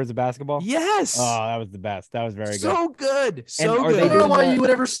 24 hours of basketball? Yes. Oh, that was the best. That was very good. So good. So good. I don't know why you would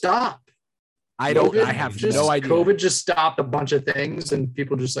ever stop. I have no idea. COVID just stopped a bunch of things, and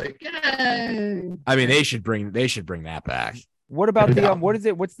people just like, yay. I mean, they should bring that back. What about what is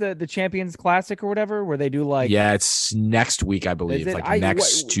it? What's the Champions Classic or whatever, where they do like? Yeah, it's next week, I believe,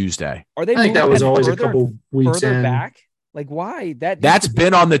 next Tuesday. Are they? I think that was always a couple weeks further back. Like, why? That's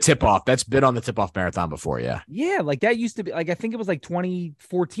been on the tip-off. That's been on the tip-off marathon before, yeah. Yeah, like that used to be, like, I think it was like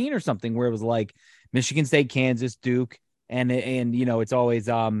 2014 or something, where it was like Michigan State, Kansas, Duke, and you know, it's always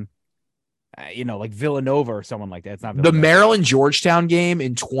you know, like Villanova or someone like that. It's not Villanova. The Maryland Georgetown game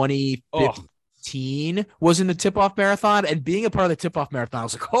in 2015 was in the tip-off marathon, and being a part of the tip-off marathon, I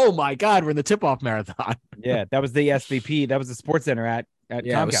was like, oh my God, we're in the tip-off marathon. Yeah, that was the SVP. That was the Sports Center at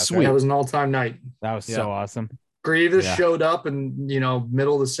Comcast. Sweet. Right? That was an all-time night. That was so awesome. Grievous showed up in, you know,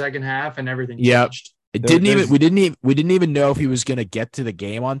 middle of the second half, and everything changed. We didn't even know if he was going to get to the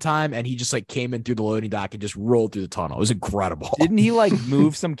game on time, and he just like came in through the loading dock and just rolled through the tunnel. It was incredible. Didn't he like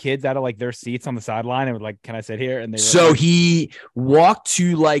move some kids out of like their seats on the sideline and was like, "Can I sit here?" And he walked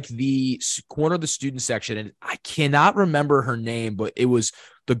to like the corner of the student section, and I cannot remember her name, but it was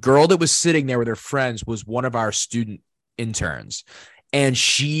the girl that was sitting there with her friends was one of our student interns. And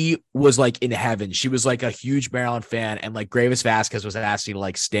she was like in heaven. She was like a huge Maryland fan. And like Gravis Vasquez was asking to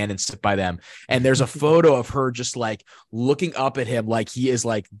like stand and sit by them. And there's a photo of her just like looking up at him like he is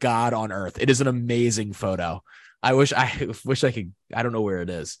like God on earth. It is an amazing photo. I wish I could. I don't know where it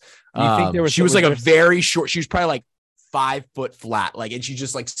is. You think there was she was like a very short. She was probably like 5 foot flat. Like, and she's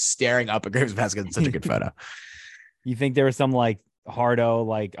just like staring up at Gravis Vasquez. It's such a good photo. You think there was some like hardo,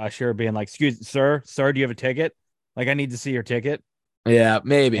 like usher being like, "Excuse, sir, do you have a ticket? Like, I need to see your ticket." Yeah,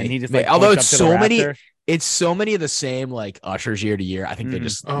 maybe. And he just like, although it's so many of the same like ushers year to year. I think they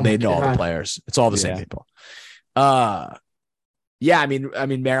just they know all the players. It's all the same people. I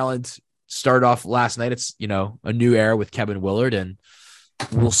mean Maryland started off last night. It's a new era with Kevin Willard, and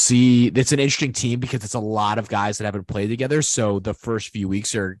we'll see. It's an interesting team because it's a lot of guys that haven't played together. So the first few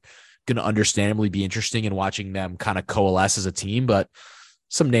weeks are going to understandably be interesting in watching them kind of coalesce as a team. But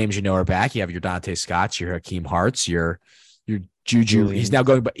some names are back. You have your Dante Scotts, your Hakeem Harts, your Juju. He's now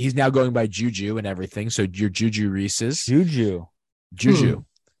going by Juju and everything. So your Juju Reese's. Juju.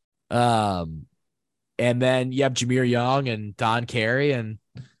 And then you have Jameer Young and Don Carey, and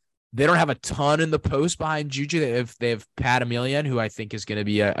they don't have a ton in the post behind Juju. They have Pat Emilian, who I think is going to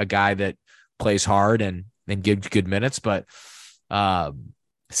be a guy that plays hard and gives good minutes. But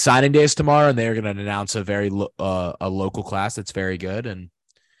signing day is tomorrow, and they're going to announce a very a local class that's very good, and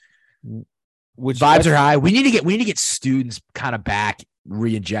which vibes are high. We need to get students kind of back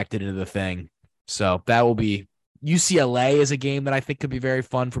re-injected into the thing. So that will be UCLA is a game that I think could be very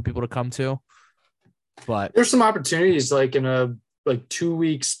fun for people to come to. But there's some opportunities like in a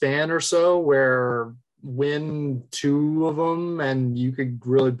 2-week span or so where win 2 of them and you could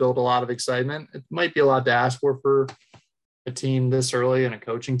really build a lot of excitement. It might be a lot to ask for a team this early in a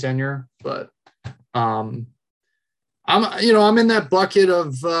coaching tenure, but I'm in that bucket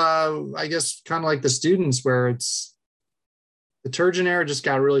of I guess kind of like the students where it's the Turgeon era just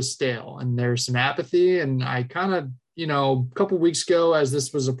got really stale and there's some apathy. And I kind of, a couple of weeks ago as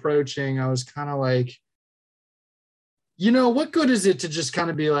this was approaching, I was kind of like, what good is it to just kind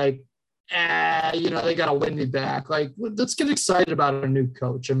of be like, they got to win me back. Like, let's get excited about a new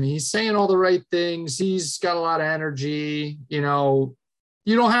coach. I mean, he's saying all the right things. He's got a lot of energy. You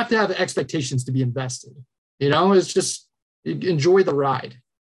don't have to have expectations to be invested. It's just enjoy the ride.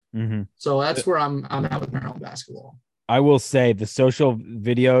 Mm-hmm. So that's where I'm at with Maryland basketball. I will say the social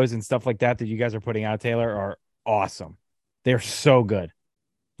videos and stuff like that you guys are putting out, Taylor, are awesome. They're so good.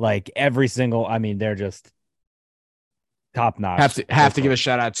 Like every single, they're just top notch. Have to give a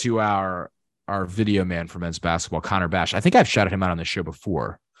shout out to our video man for men's basketball, Connor Bash. I think I've shouted him out on the show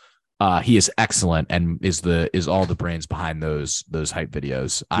before. He is excellent and is all the brains behind those hype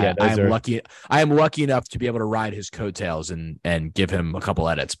videos. Yeah, I am lucky enough to be able to ride his coattails and give him a couple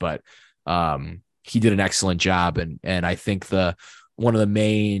edits, but he did an excellent job. And I think one of the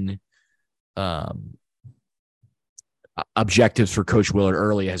main objectives for Coach Willard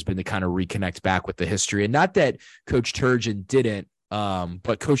early has been to kind of reconnect back with the history. And not that Coach Turgeon didn't,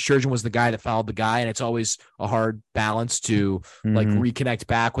 but Coach Turgeon was the guy that followed the guy. And it's always a hard balance to like reconnect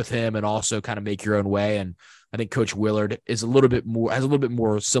back with him and also kind of make your own way. And I think Coach Willard has a little bit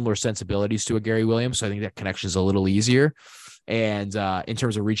more similar sensibilities to a Gary Williams. So I think that connection is a little easier. And in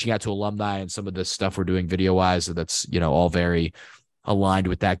terms of reaching out to alumni and some of the stuff we're doing video wise, that's, all very aligned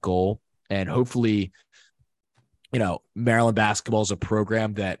with that goal. And hopefully, Maryland basketball is a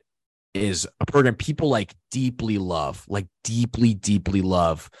program that is a program people like deeply love, deeply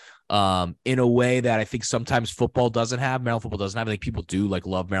love, in a way that I think sometimes football doesn't have. Maryland football doesn't have. I think people do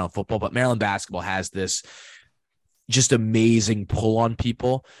love Maryland football, but Maryland basketball has this just amazing pull on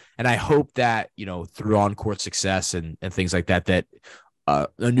people. And I hope that, through on-court success and things like that, a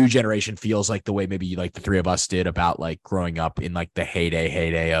new generation feels like the way maybe like the three of us did about like growing up in like the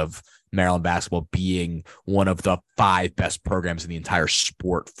heyday of Maryland basketball being one of the 5 best programs in the entire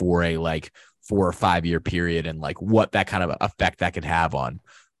sport for a 4 or 5 year period, and like what that kind of effect that could have on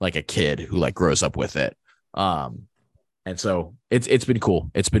like a kid who like grows up with it. And so it's been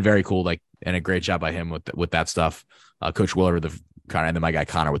cool. It's been very cool. And a great job by him with that stuff. Coach Willard and then my guy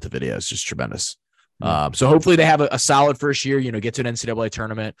Connor with the videos, just tremendous. So hopefully they have a solid first year, get to an NCAA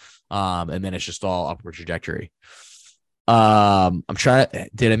tournament. And then it's just all upward trajectory. I'm trying.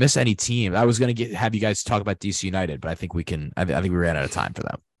 Did I miss any team? I was going to have you guys talk about DC United, but I think we ran out of time for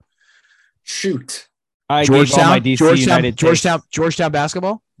them. Shoot. I gave all my DC United Georgetown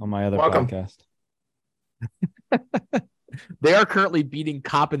basketball on my other podcast. They are currently beating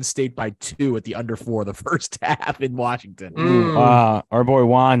Coppin State by 2 at the under 4 the first half in Washington. Our boy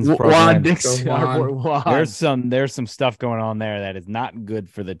Juan's Juan Dixon. Our boy Juan. There's some stuff going on there that is not good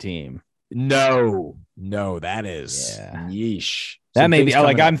for the team. No, that is yeesh. That may be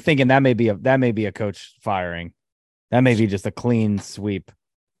like I'm thinking that may be a coach firing. That may be just a clean sweep.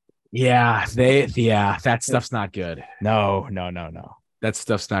 Yeah, that stuff's not good. No. That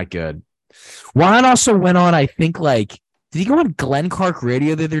stuff's not good. Juan also went on, I think, like, did he go on Glenn Clark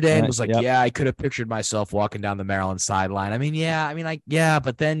radio the other day and was like, yeah, I could have pictured myself walking down the Maryland sideline.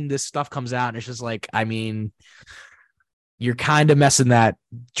 But then this stuff comes out and it's just like, I mean, you're kind of messing that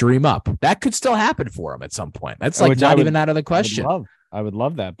dream up. That could still happen for him at some point. That's like not even out of the question. I would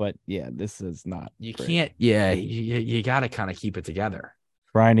love that, but yeah, this is not. You can't. Yeah, you got to kind of keep it together.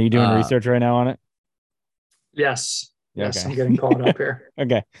 Brian, are you doing research right now on it? Yes. Yeah, yes, okay. I'm getting caught up here.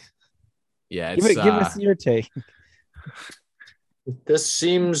 Okay. Yeah, give us your take. This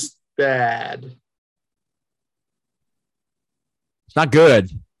seems bad. It's not good.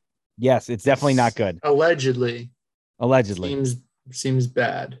 Yes, it's definitely not good. Allegedly. Seems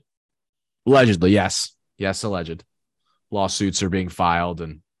bad. Allegedly, yes. Yes, alleged. Lawsuits are being filed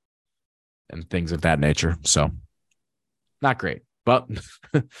and things of that nature. So not great. But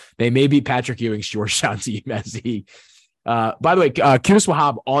they may beat Patrick Ewing's Georgetown team as he by the way, Qudus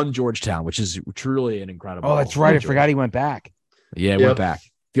Wahab on Georgetown, which is truly an incredible. Oh, that's right. I forgot he went back. Yeah, went back.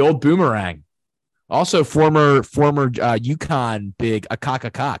 The old boomerang. Also, former UConn big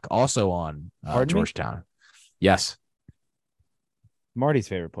Akak also on Georgetown. Yes. Marty's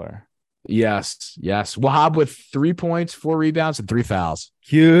favorite player. Yes. Wahab with 3 points, 4 rebounds, and 3 fouls.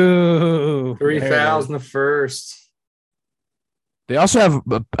 Cute. 3 fouls in the first. They also have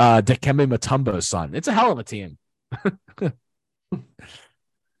Dikembe Mutombo's son. It's a hell of a team.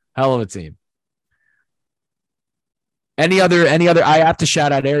 Hell of a team. Any other? I have to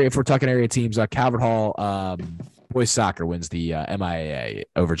shout out area if we're talking area teams. Calvert Hall boys soccer wins the MIAA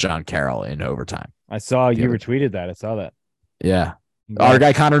over John Carroll in overtime. I saw you retweeted that. I saw that. Yeah. Our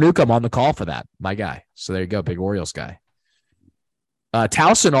guy Connor Newcomb on the call for that. My guy. So there you go, big Orioles guy.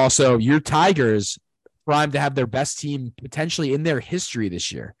 Towson also, your Tigers primed to have their best team potentially in their history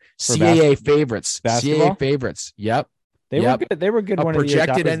this year. For CAA favorites. Basketball? CAA favorites. Yep. They were good. They were good.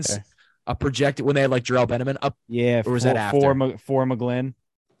 A projected when they had like Jarrell Benjamin up. Yeah. Or was that after? For McGlynn.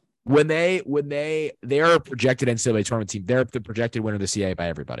 When they are a projected NCAA tournament team, they're the projected winner of the CAA by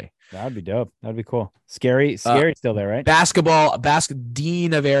everybody. That'd be dope. That'd be cool. Scary's still there, right?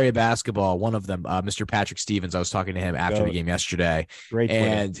 Dean of area basketball. One of them, Mr. Patrick Stevens. I was talking to him after the game yesterday. Great.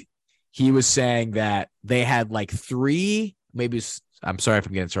 And he was saying that they had like 3, maybe I'm sorry if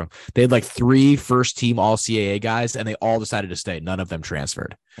I'm getting this wrong. They had like 3 first team all CAA guys, and they all decided to stay. None of them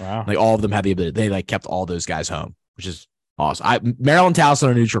transferred. Wow. Like all of them had the ability. They like kept all those guys home, which is awesome. Maryland Towson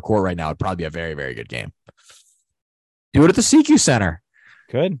on a neutral court right now would probably be a very, very good game. Do it at the CQ Center.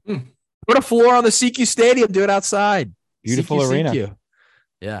 Good. Put a floor on the CQ Stadium. Do it outside. Beautiful CQ, arena. CQ.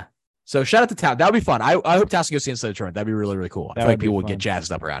 Yeah. So shout out to Towson. That would be fun. I hope Towson goes to the NCAA tournament. That'd be really, really cool. I feel like people would get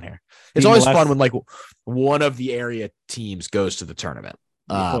jazzed up around here. It's always fun when like one of the area teams goes to the tournament.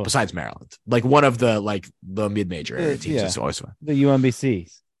 Besides Maryland, like one of the mid-major area teams is always fun. The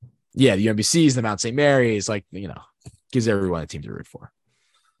UMBCs. Yeah, the UMBCs, the Mount St. Mary's, gives everyone a team to root for.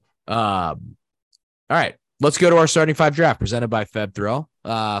 All right, let's go to our starting 5 draft presented by Feb Thrill.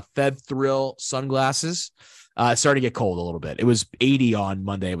 Feb Thrill sunglasses. It's starting to get cold a little bit. It was 80 on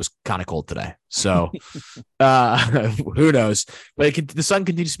Monday. It was kind of cold today. So who knows? But the sun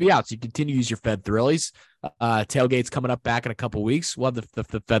continues to be out. So you continue to use your Fed Thrillies. Tailgate's coming up back in a couple weeks. Well,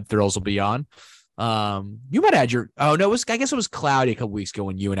 the Fed Thrills will be on. You might add I guess it was cloudy a couple weeks ago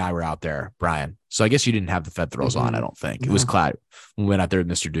when you and I were out there, Brian. So I guess you didn't have the Fed Thrills on, I don't think. It was cloudy when we went out there with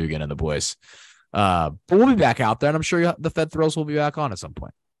Mr. Dugan and the boys. But we'll be back out there, and I'm sure the Fed Thrills will be back on at some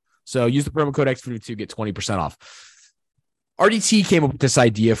point. So use the promo code X52, get 20% off. RDT came up with this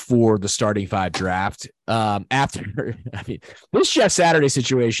idea for the starting 5 draft. This Jeff Saturday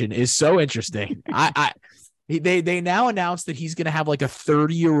situation is so interesting. They now announced that he's going to have like a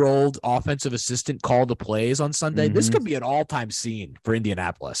 30-year-old offensive assistant call the plays on Sunday. Mm-hmm. This could be an all-time scene for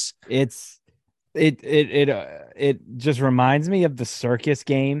Indianapolis. It just reminds me of the circus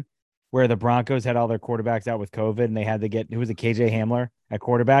game where the Broncos had all their quarterbacks out with COVID and they had to get, who was it, KJ Hamler at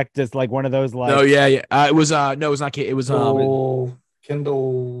quarterback? Just like one of those, like. Oh, yeah. It was, no, it was not. It was, Kendall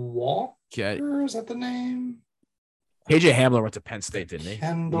Walker. Is that the name? KJ Hamler went to Penn State, didn't he?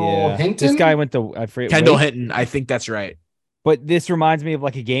 Kendall Hinton? This guy went to, I forget. Kendall Hinton. I think that's right. But this reminds me of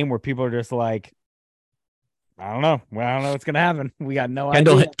like a game where people are just like, I don't know. Well, I don't know what's gonna happen. We got no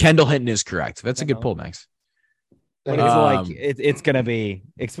idea. Kendall Hinton is correct. That's a good pull, Max. But it's like it's gonna be,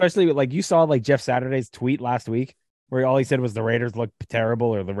 especially like you saw like Jeff Saturday's tweet last week, where all he said was the Raiders look terrible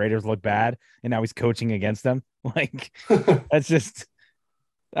or the Raiders look bad, and now he's coaching against them. Like that's just.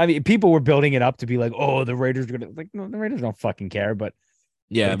 I mean, people were building it up to be like, "Oh, the Raiders are gonna like." No, the Raiders don't fucking care. But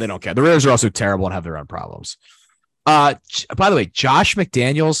yeah, they don't care. The Raiders are also terrible and have their own problems. By the way, Josh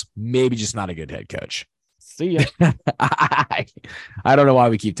McDaniels maybe just not a good head coach. See ya. I don't know why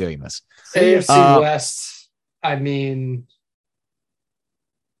we keep doing this. AFC West. I mean,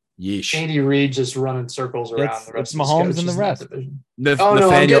 yeesh. Andy Reid just running circles around the rest of Mahomes and the rest. No,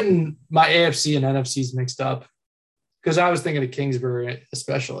 I'm getting my AFC and NFCs mixed up because I was thinking of Kingsbury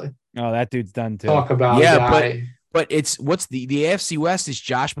especially. Oh, that dude's done too. Talk about but it's what's the AFC West is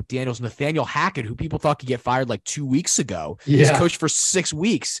Josh McDaniels, Nathaniel Hackett, who people thought could get fired like 2 weeks ago. Yeah. He's coached for 6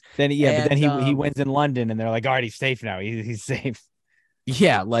 weeks. But then he wins in London, and they're like, all right, he's safe now. He's safe.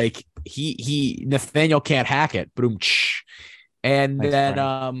 Yeah, like he Nathaniel can't hack it. Boom. And then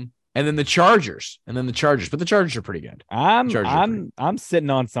the Chargers. But the Chargers are pretty good. I'm sitting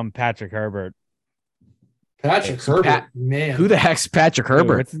on some Patrick Herbert. Man. Who the heck's Patrick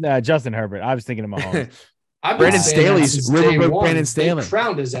Herbert? It's Justin Herbert. I was thinking of Mahomes. Brandon Staley's Riverboat. Brandon Staley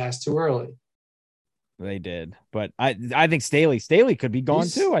crowned his ass too early. They did, but I think Staley could be gone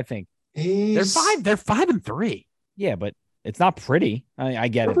too. I think they're 5-3. Yeah, but it's not pretty. I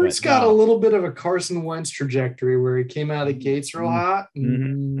get it. Herbert's got a little bit of a Carson Wentz trajectory where he came out of the gates real hot.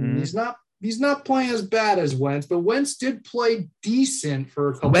 And He's not playing as bad as Wentz, but Wentz did play decent for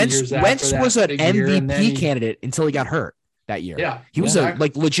a couple years. Wentz was an MVP candidate until he got hurt that year. Yeah, he was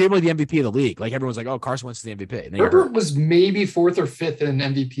legitimately the MVP of the league. Like everyone's like, "Oh, Carson Wentz is the MVP." And Herbert was maybe 4th or 5th in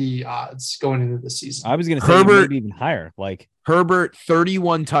MVP odds going into the season. I was going to say maybe even higher. Like Herbert,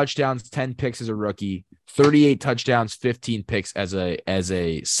 31 touchdowns, 10 picks as a rookie, 38 touchdowns, 15 picks as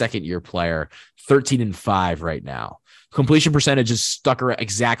a second-year player, 13-5 right now. Completion percentage is stuck around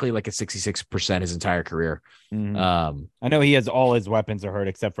exactly like a 66% his entire career. Mm-hmm. I know he has all his weapons are hurt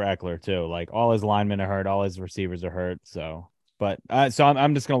except for Eckler too. Like all his linemen are hurt, all his receivers are hurt. So, but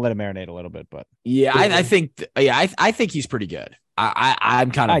I'm just gonna let him marinate a little bit. But yeah, I think he's pretty good.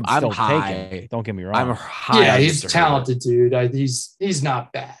 I'm high. Don't get me wrong. I'm high. Yeah, he's talented, dude. He's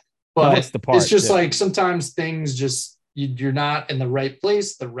not bad, but it's just like sometimes things just. You're not in the right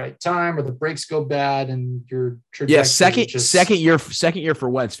place, the right time, or the breaks go bad, and your trajectory. Second year for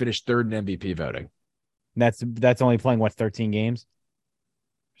Wentz finished 3rd in MVP voting. That's only playing 13 games,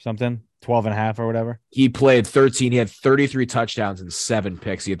 something 12 and a half or whatever. He played 13. He had 33 touchdowns and 7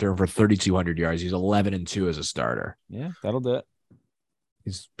 picks. He had thrown for 3,200 yards. He's 11-2 as a starter. Yeah, that'll do it.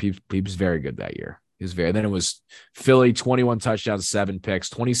 He was very good that year. Then it was Philly, 21 touchdowns, 7 picks,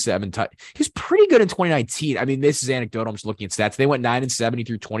 27. He's pretty good in 2019. I mean, this is anecdotal. I'm just looking at stats. They went 9-7. He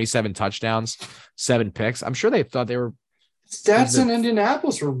threw 27 touchdowns, 7 picks. I'm sure they thought they were. Stats in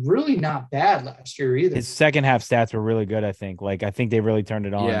Indianapolis were really not bad last year either. His second half stats were really good, I think. Like, I think they really turned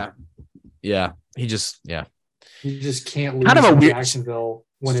it on. Yeah. You just can't lose in Jacksonville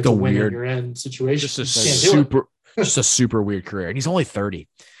when it's a win you're in situation. Just a super weird career. And he's only 30.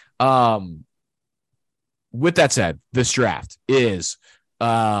 With that said, this draft is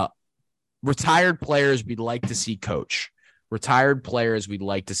retired players we'd like to see coach. Retired players we'd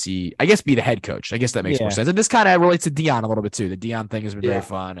like to see, I guess, be the head coach. I guess that makes more sense. And this kind of relates to Deion a little bit too. The Deion thing has been very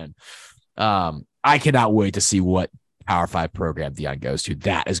fun. And I cannot wait to see what Power 5 program Deion goes to.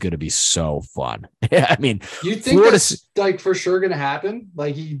 That is going to be so fun. I mean, you think that's like for sure going to happen?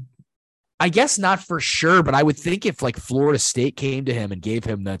 Like I guess not for sure, but I would think if like Florida State came to him and gave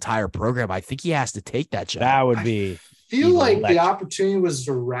him the entire program, I think he has to take that job. That would be. I feel like the opportunity was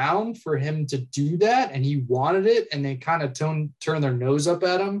around for him to do that, and he wanted it, and they kind of turned their nose up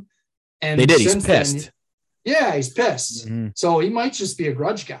at him. And they did. He's pissed. He's pissed. Mm-hmm. So he might just be a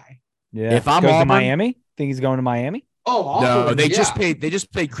grudge guy. Yeah. If I'm to Miami, think he's going to Miami? Oh, no, they just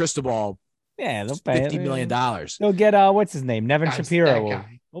paid Cristobal. Yeah, they'll pay $50 million. They'll get what's his name, Nevin Shapiro.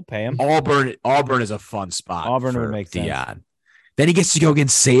 We'll pay him. Auburn is a fun spot. Auburn would make Deion. Sense. Then he gets to go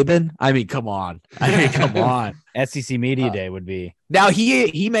against Saban. I mean, come on. SEC Media Day would be. Now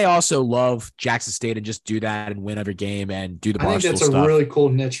he may also love Jackson State and just do that and win every game and do the Barstool stuff. I think that's a really cool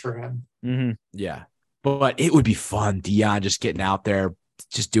niche for him. Mm-hmm. Yeah, but it would be fun. Deion just getting out there,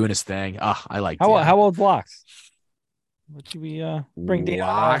 just doing his thing. Oh, I like. How old's Locks? What should we bring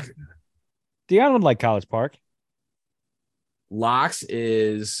Deion? Deion would like College Park. Locks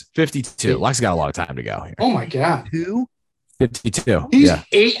is 52. Locks got a long time to go here. Oh my God. 52. He's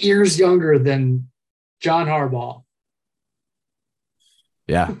 8 years younger than John Harbaugh.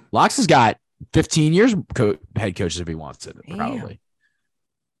 Yeah. Locks has got 15 years head coaches if he wants it, probably.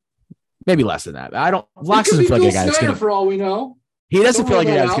 Maybe less than that. Locks doesn't feel like a guy that's going to, for all we know. He doesn't feel like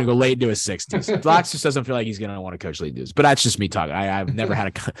a guy that's going to go late into his 60s. Locks just doesn't feel like he's going to want to coach late into his. But that's just me talking. I've never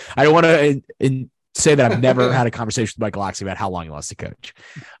had I don't want to say that I've never had a conversation with Michael Locksley about how long he wants to coach.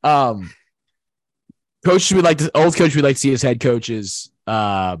 Old coach we'd like to see as head coaches.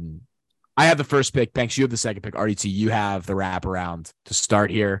 I have the first pick. Banks, you have the second pick. RDT, you have the wraparound to start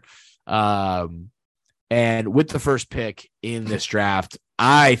here. And with the first pick in this draft,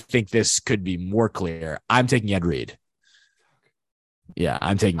 I think this could be more clear. I'm taking Ed Reed. Yeah,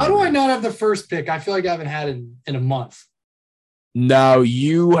 I'm taking. How do I not have the first pick? I feel like I haven't had it in a month. No,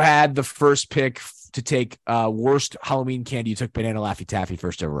 you had the first pick to take worst Halloween candy. You took Banana Laffy Taffy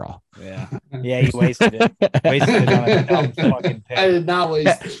first overall. Yeah, he wasted it. Wasted it on a dumb fucking pick. I did not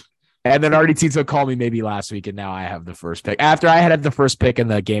waste it. And then RDT took call me maybe last week, and now I have the first pick. After I had the first pick in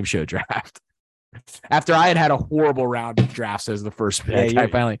the game show draft. After I had a horrible round of drafts as the first pick,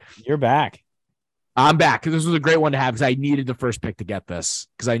 you're back. I'm back because this was a great one to have because I needed the first pick to get this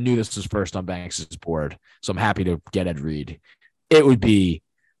because I knew this was first on Banks' board. So I'm happy to get Ed Reed. It would be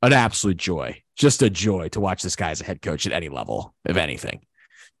an absolute joy, just a joy to watch this guy as a head coach at any level, if anything.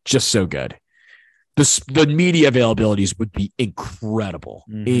 Just so good. The media availabilities would be incredible.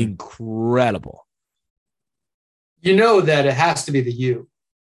 Mm-hmm. Incredible. You know that it has to be the U.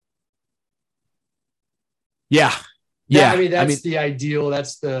 Yeah. I mean, that's the ideal.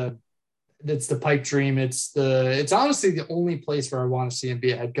 That's the pipe dream. It's honestly the only place where I want to see him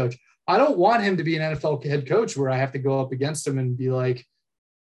be a head coach. I don't want him to be an NFL head coach where I have to go up against him and be like,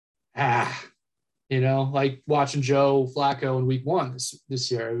 like watching Joe Flacco in week 1 this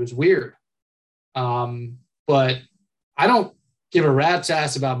year. It was weird. But I don't give a rat's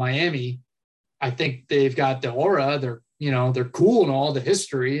ass about Miami. I think they've got the aura. They're cool and all. The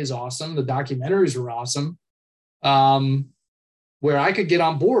history is awesome. The documentaries were awesome. Where I could get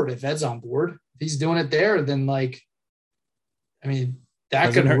on board if Ed's on board. If he's doing it there, then that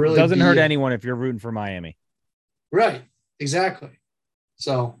doesn't hurt anyone if you're rooting for Miami. Right. Exactly.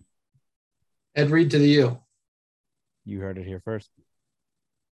 So Ed Reed to the U. You heard it here first.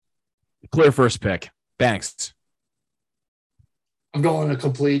 Clear first pick. Banks. I'm going a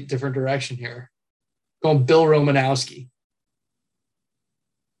complete different direction here. Going Bill Romanowski.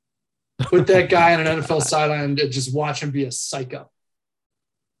 Put that guy on an NFL sideline and just watch him be a psycho.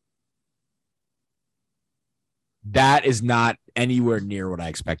 That is not anywhere near what I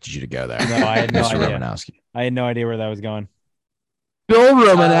expected you to go there. No, I had no idea. Romanowski. I had no idea where that was going. Bill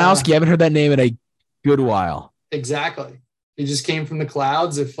Romanowski. I haven't heard that name in a good while. Exactly. He just came from the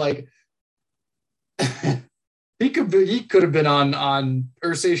clouds. If he could have been on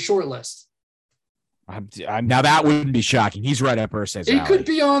Irsay's short list. Now that wouldn't be shocking. He's right up Irsay's alley. He could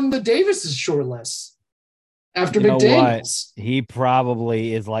be on the Davis's short list after McDaniels. He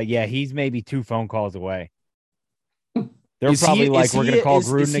probably is he's maybe 2 phone calls away. They're probably we're going to call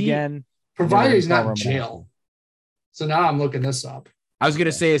Gruden again. Provided he's not in jail. So now I'm looking this up. I was going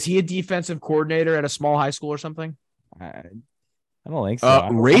to say, is he a defensive coordinator at a small high school or something? I don't think so.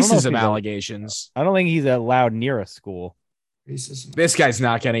 Racism allegations. I don't think he's allowed near a school. Racism. This guy's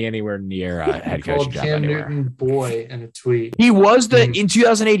not getting anywhere near a head coaching job Cam anywhere. Newton boy in a tweet. He was in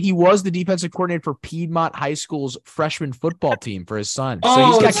 2008. He was the defensive coordinator for Piedmont High School's freshman football team for his son.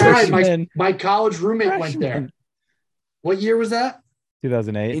 That's right. My college roommate went there. What year was that?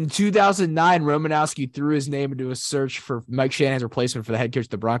 2008. In 2009, Romanowski threw his name into a search for Mike Shanahan's replacement for the head coach of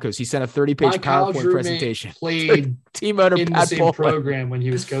the Broncos. He sent a 30-page PowerPoint presentation. Played team owner in Pat the same Bowlen. program when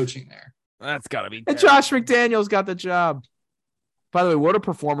he was coaching there. That's got to be. And Josh McDaniels got the job. By the way, what a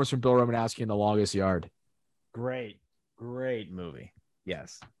performance from Bill Romanowski in The Longest Yard. Great movie.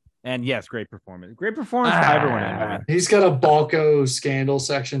 Yes. And yes, great performance. Great performance by everyone. He's got a Balco scandal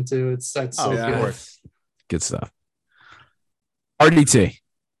section too. That's so good. Good stuff. RDT.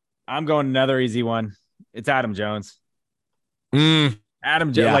 I'm going another easy one. It's Adam Jones. Adam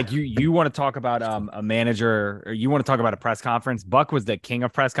Jones, Yeah. you want to talk about a manager, or you want to talk about a press conference. Buck was the king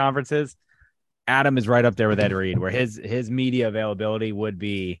of press conferences. Adam is right up there with Ed Reed, where his media availability would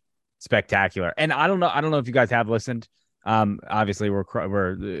be spectacular. And I don't know if you guys have listened. Obviously we're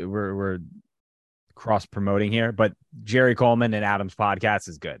cross promoting here, but Jerry Coleman and Adam's podcast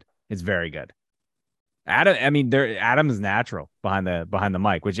is good. It's very good. Adam is natural behind the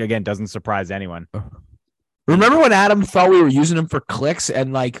mic, which again doesn't surprise anyone. Remember when Adam thought we were using him for clicks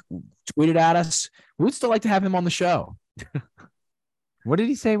and tweeted at us? We would still like to have him on the show. What did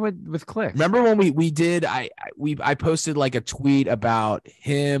he say with clicks? Remember when we did? I posted a tweet about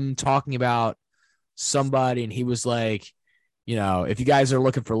him talking about somebody, and he was like, if you guys are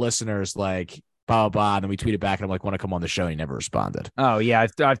looking for listeners, like blah, blah, blah, and then we tweeted back and I'm like, want to come on the show. And he never responded. Oh yeah.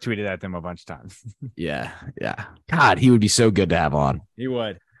 I've tweeted at them a bunch of times. Yeah. God, he would be so good to have on. He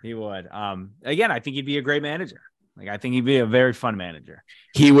would. Again, I think he'd be a great manager. Like, I think he'd be a very fun manager.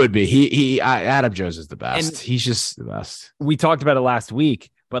 He would be. Adam Jones is the best. And he's just the best. We talked about it last week,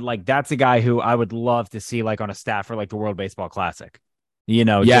 but like, that's a guy who I would love to see like on a staff for like the World Baseball Classic,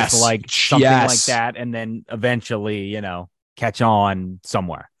 just like something like that. And then eventually, catch on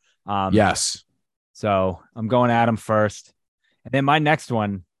somewhere. Yes. So I'm going Adam first. And then my next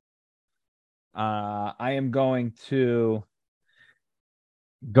one, I am going to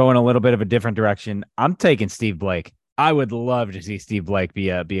go in a little bit of a different direction. I'm taking Steve Blake. I would love to see Steve Blake be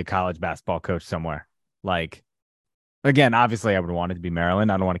a college basketball coach somewhere. Like, again, obviously I would want it to be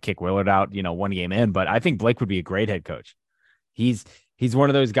Maryland. I don't want to kick Willard out, one game in, but I think Blake would be a great head coach. He's one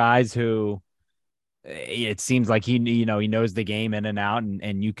of those guys who it seems like he knows the game in and out.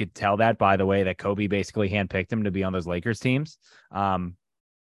 And you could tell that by the way that Kobe basically handpicked him to be on those Lakers teams.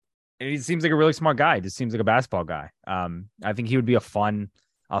 He seems like a really smart guy. He just seems like a basketball guy. I think he would be a fun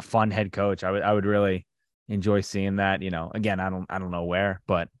head coach. I would really enjoy seeing that. Again, I don't know where,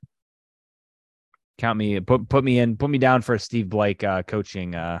 but put me down for a Steve Blake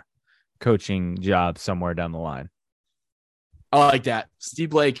coaching job somewhere down the line. I like that. Steve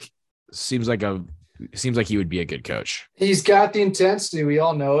Blake seems like he would be a good coach. He's got the intensity. We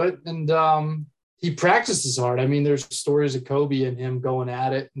all know it. And he practices hard. I mean, there's stories of Kobe and him going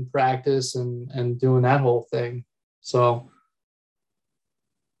at it in practice and doing that whole thing. So.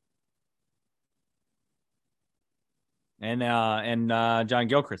 And John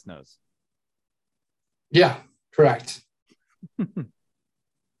Gilchrist knows. Yeah, correct.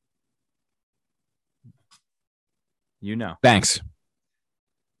 Thanks.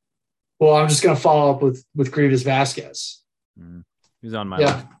 Well, I'm just going to follow up with Grievous Vasquez. He's on my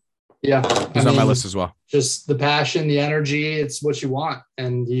list. Yeah. He's on my list as well. Just the passion, the energy, it's what you want.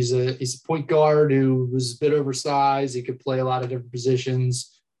 And he's a point guard who was a bit oversized. He could play a lot of different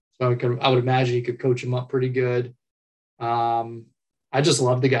positions. So I would imagine he could coach him up pretty good. I just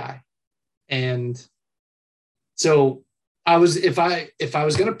love the guy. And so if I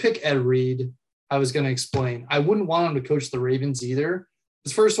was going to pick Ed Reed, I was going to explain. I wouldn't want him to coach the Ravens either.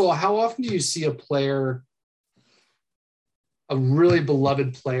 Because first of all, how often do you see a really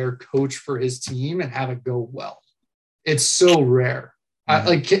beloved player coach for his team and have it go well? It's so rare.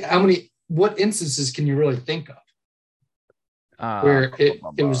 What instances can you really think of where it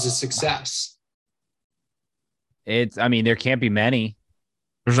was a success? There can't be many.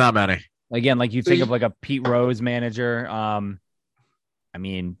 There's not many. Again, like you think of like a Pete Rose manager. You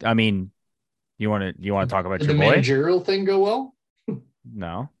want to talk about your boy? Did the managerial thing go well?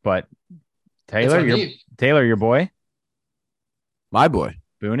 No, but Taylor, your boy, my boy,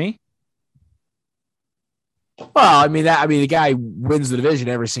 Booney. Well, the guy wins the division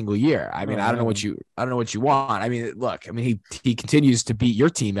every single year. I don't know what you want. Look, he continues to beat your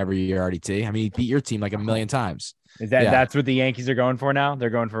team every year, RDT. He beat your team like a million times. That's what the Yankees are going for now?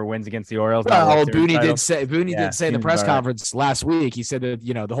 They're going for wins against the Orioles. Well, Booney did say in the press conference last week, he said that,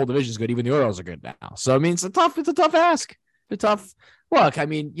 the whole division is good. Even the Orioles are good now. So, it's a tough ask. It's a tough look.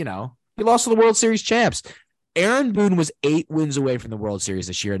 He lost to the World Series champs. Aaron Boone was 8 wins away from the World Series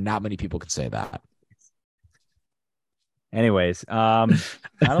this year. And not many people could say that. Anyways, I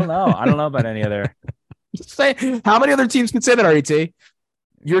don't know. I don't know about any other. Just say, how many other teams can say that, RET?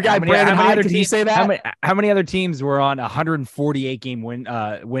 Your guy, Brandon Hyde, did he say that? How many other teams were on a 148 game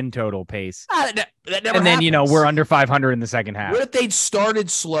win total pace? That never and then, happens. we're under 500 in the second half. What if they'd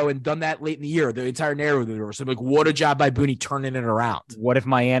started slow and done that late in the year? The entire narrative was like, what a job by Booney turning it around. What if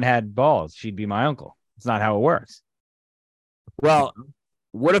my aunt had balls? She'd be my uncle. It's not how it works. Well,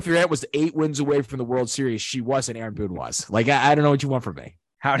 what if your aunt was 8 wins away from the World Series? She wasn't. Aaron Boone was. Like, I don't know what you want from me.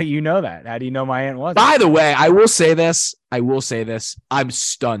 How do you know that? How do you know my aunt was? By the way, I will say this. I'm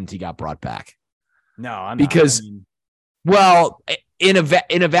stunned he got brought back. No, I'm not. Because, well, in a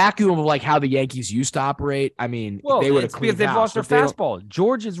vacuum of like how the Yankees used to operate, they would have cleaned because they've house. lost their fastball.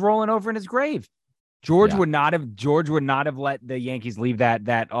 George is rolling over in his grave. George would not have let the Yankees leave that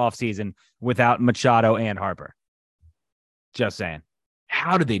offseason without Machado and Harper. Just saying.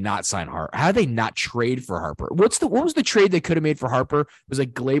 How did they not sign Harper? How did they not trade for Harper? What was the trade they could have made for Harper? It was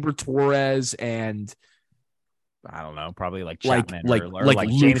like Gleyber Torres and I don't know, probably like Chapman or like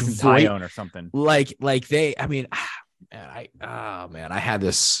Jameson Taillon or something. I had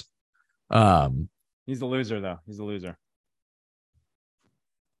this. He's the loser though. He's the loser.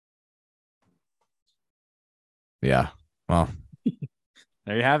 Yeah. Well,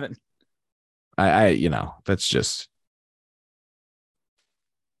 there you have it. that's just.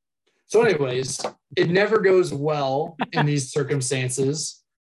 So anyways, it never goes well in these circumstances.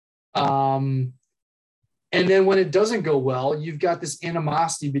 And then when it doesn't go well, you've got this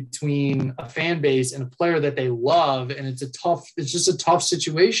animosity between a fan base and a player that they love. And it's just a tough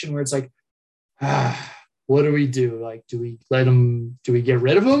situation where it's like, what do we do? Like, do we get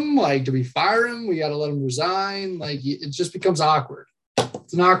rid of him? Like, do we fire him? We got to let him resign. Like, it just becomes awkward.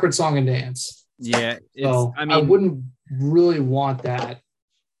 It's an awkward song and dance. Yeah. So I wouldn't really want that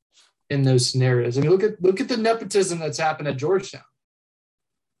in those scenarios. I mean, look at the nepotism that's happened at Georgetown.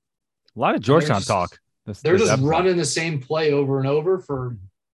 A lot of Georgetown talk. They're just running the same play over and over for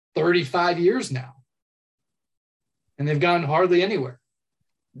 35 years now. And they've gone hardly anywhere.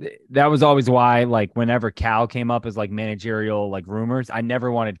 That was always why, like, whenever Cal came up as like managerial like rumors, I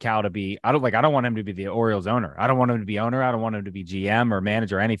never wanted Cal to be. I don't want him to be the Orioles owner. I don't want him to be owner. I don't want him to be GM or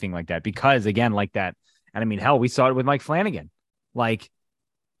manager or anything like that. Because again, like that, and I mean, hell, we saw it with Mike Flanagan. Like,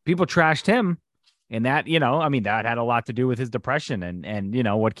 people trashed him, and that, you know, I mean, that had a lot to do with his depression and you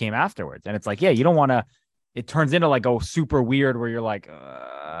know what came afterwards. And it's like, yeah, you don't want to. It turns into like a super weird where you're like,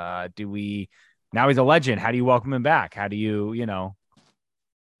 do we? Now he's a legend. How do you welcome him back? How do you know?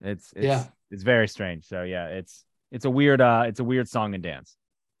 It's very strange. So yeah, it's a weird song and dance.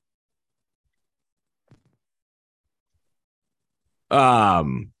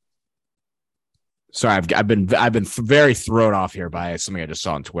 Sorry, I've been very thrown off here by something I just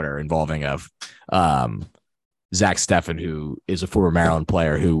saw on Twitter involving Zach Steffen, who is a former Maryland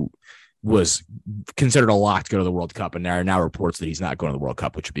player who was considered a lock to go to the World Cup, and now reports that he's not going to the World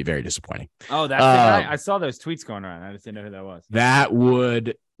Cup, which would be very disappointing. Oh, that's the guy. I saw those tweets going around. I just didn't know who that was. That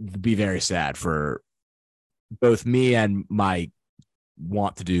would be very sad for both me and my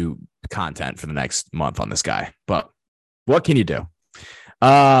want to do content for the next month on this guy. But what can you do?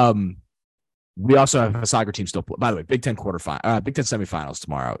 We also have a soccer team still. By the way, Big Ten semifinals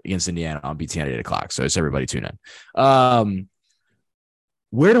tomorrow against Indiana on BTN at 8:00. So it's everybody tune in.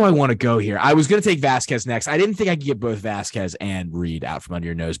 Where do I want to go here? I was going to take Vasquez next. I didn't think I could get both Vasquez and Reed out from under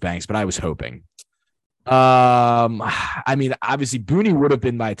your nose, Banks, but I was hoping. I mean, obviously Booney would have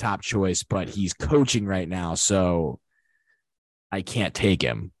been my top choice, but he's coaching right now, so I can't take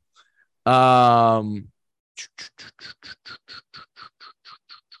him. I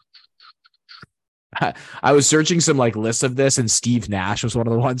was searching some like lists of this, and Steve Nash was one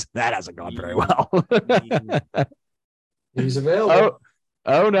of the ones that hasn't gone very well. He's available.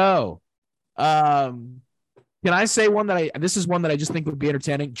 Oh no. Can I say one this is one that I just think would be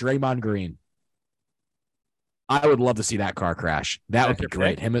entertaining? Draymond Green. I would love to see that car crash. That would be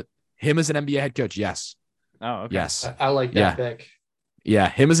great. Him as an NBA head coach. Yes. Oh, okay. Yes. I like that pick. Yeah.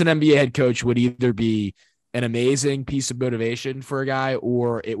 Him as an NBA head coach would either be an amazing piece of motivation for a guy,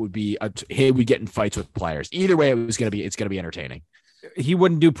 or it would be he would get in fights with players. Either way, it's going to be entertaining. He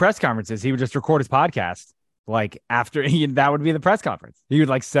wouldn't do press conferences. He would just record his podcast. Like after that would be the press conference. He would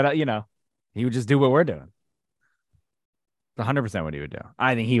like set up, he would just do what we're doing. 100% what he would do.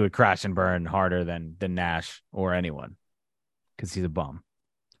 I think he would crash and burn harder than Nash or anyone because he's a bum.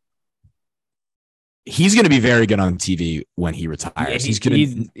 He's going to be very good on TV when he retires. Yeah, he's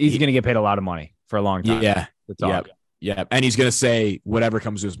going to get paid a lot of money for a long time. Yeah. Yeah. And he's going to say whatever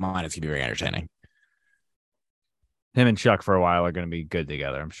comes to his mind. It's going to be very entertaining. Him and Chuck for a while are going to be good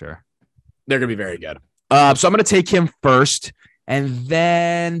together, I'm sure. They're going to be very good. So I'm going to take him first, and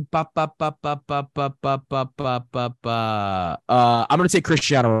then I'm going to take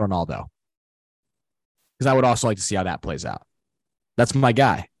Cristiano Ronaldo because I would also like to see how that plays out. That's my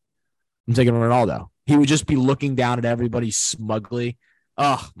guy. I'm taking Ronaldo. He would just be looking down at everybody smugly.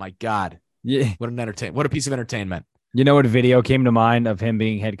 Oh my God! Yeah, what a piece of entertainment. You know what video came to mind of him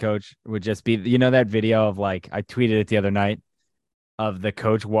being head coach would just be, that video of like, I tweeted it the other night, of the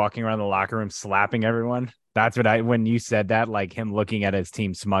coach walking around the locker room slapping everyone. That's what when you said that, like him looking at his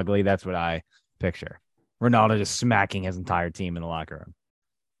team smugly, that's what I picture. Ronaldo just smacking his entire team in the locker room.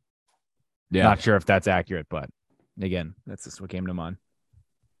 Yeah. Not sure if that's accurate, but again, that's just what came to mind.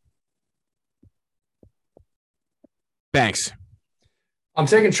 Thanks. I'm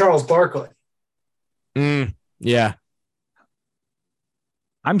taking Charles Barkley. Yeah.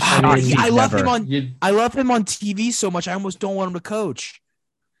 I'm sure I love him on TV so much. I almost don't want him to coach.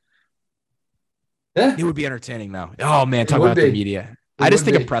 Yeah. It would be entertaining though. Oh man, talk about the media. I just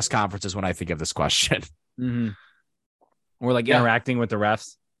think of press conferences when I think of this question. Mm-hmm. Or like interacting with the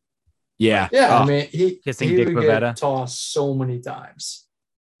refs. Yeah. Yeah. I mean, he Dick would Bavetta. get tossed so many times.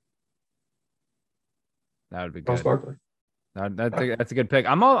 That would be Charles good. Barkley. That's a good pick.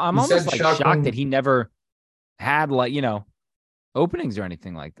 I'm almost like shocked that he never had openings or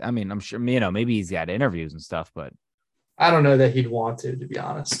anything like that. I mean, I'm sure, maybe he's got interviews and stuff, but I don't know that he'd want to be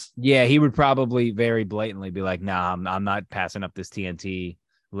honest. Yeah, he would probably very blatantly be like, "Nah, I'm not passing up this TNT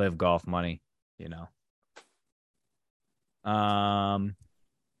live golf money." You know.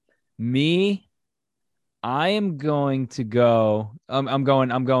 Me, I am going to go. I'm going.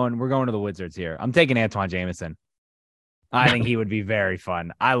 We're going to the Wizards here. I'm taking Antoine Jameson. I think he would be very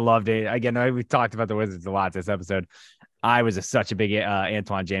fun. I loved it. Again, we talked about the Wizards a lot this episode. I was such a big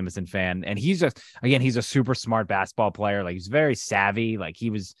Antoine Jameson fan, and he's a super smart basketball player. Like, he's very savvy. Like, he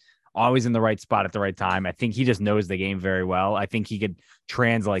was always in the right spot at the right time. I think he just knows the game very well. I think he could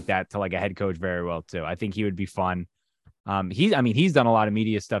translate that to like a head coach very well too. I think he would be fun. He's done a lot of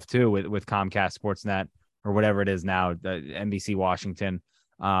media stuff too with Comcast Sportsnet or whatever it is now, NBC Washington.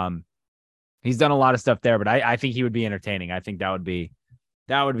 He's done a lot of stuff there, but I think he would be entertaining. I think that would be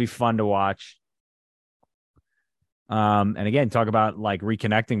fun to watch. And again, talk about like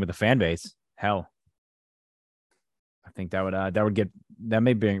reconnecting with the fan base. Hell, I think that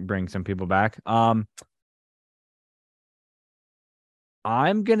may bring some people back. I'm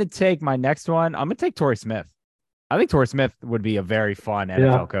gonna take my next one. I'm gonna take Torrey Smith. I think Torrey Smith would be a very fun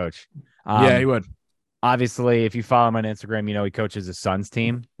NFL coach. Yeah, he would. Obviously, if you follow him on Instagram, you know he coaches his son's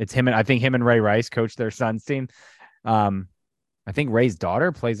team. It's him, and I think him and Ray Rice coach their son's team. I think Ray's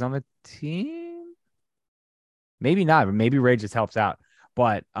daughter plays on the team. Maybe not, but maybe Ray just helps out.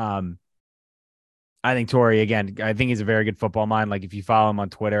 But I think Torrey, again, I think he's a very good football mind. Like, if you follow him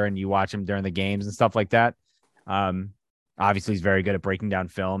on Twitter and you watch him during the games and stuff like that, obviously he's very good at breaking down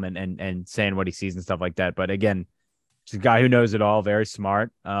film and saying what he sees and stuff like that. But again, he's a guy who knows it all, very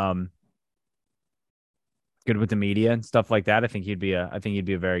smart, good with the media and stuff like that. I think he'd be a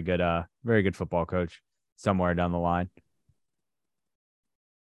very good football coach somewhere down the line.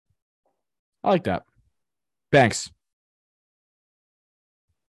 I like that. Thanks.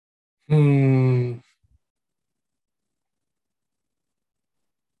 Do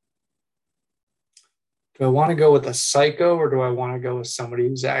I want to go with a psycho or do I want to go with somebody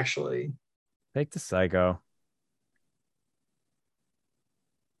who's actually... Take the psycho.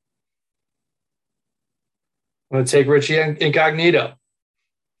 I'm going to take Richie Incognito.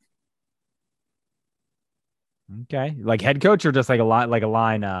 Okay. Like head coach or just like a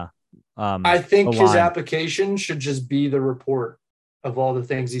line? I think his application should just be the report of all the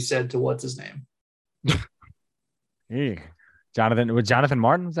things he said to what's his name. Jonathan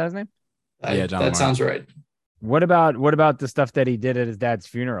Martin, was that his name? That sounds right. What about the stuff that he did at his dad's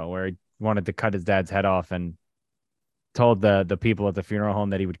funeral where he wanted to cut his dad's head off and told the people at the funeral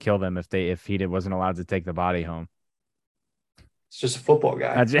home that he would kill them if he wasn't allowed to take the body home? It's just a football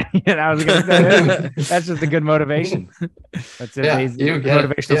guy. I was going to say that's just a good motivation. That's it. He's a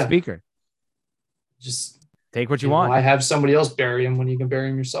motivational speaker. Just take what you want. Why have somebody else bury him when you can bury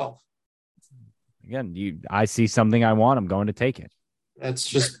him yourself? Again, I see something I want, I'm going to take it. That's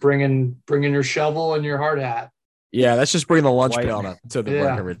just bringing your shovel and your hard hat. Yeah, that's just bringing the lunch pail to the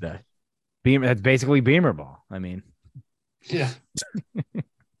work every day. That's basically Beamer ball. I mean, yeah,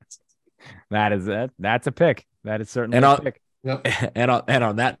 that's a pick. That is certainly a pick. Yep. And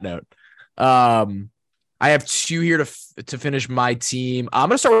on that note, I have two here to finish my team. I'm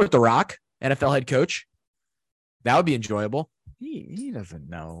going to start with The Rock, NFL head coach. That would be enjoyable. He doesn't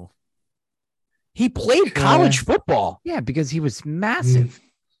know. He played college football. Yeah, because he was massive.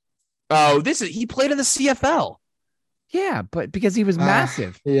 He played in the CFL. Yeah, but because he was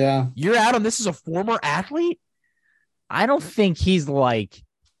massive. Yeah. You're out on this as a former athlete? I don't think he's like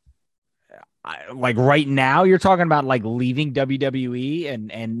right now you're talking about like leaving WWE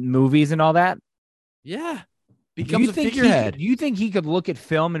and movies and all that. Yeah. Becomes a figurehead. Do you think he could look at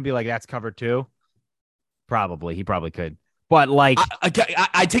film and be like, that's cover two? Probably. He probably could. But like,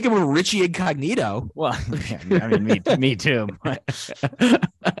 I take him with Richie Incognito. Well, yeah, I mean, me too.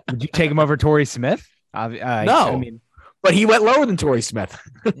 Would you take him over Torrey Smith? No, but he went lower than Torrey Smith.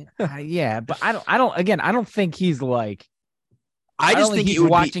 Yeah, but I don't think he's like. I just think he's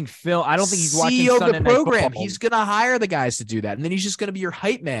watching film. I don't think he's watching the program. He's gonna hire the guys to do that, and then he's just gonna be your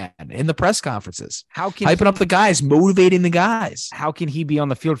hype man in the press conferences. Hyping up the guys, motivating the guys? How can he be on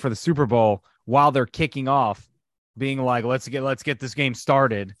the field for the Super Bowl while they're kicking off, being like, "Let's get this game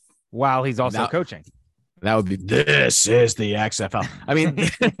started," while he's also coaching? That would be. This is the XFL. I mean,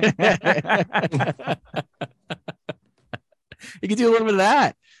 you can do a little bit of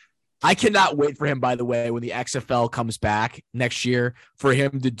that. I cannot wait for him, by the way, when the XFL comes back next year, for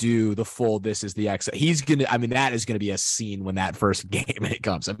him to do the full "This is the XFL." That is going to be a scene when that first game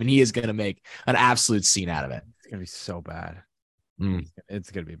comes. I mean, he is going to make an absolute scene out of it. It's going to be so bad.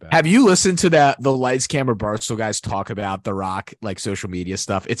 It's gonna be bad. Have you listened to the Lights Camera Barstool guys talk about The Rock, like social media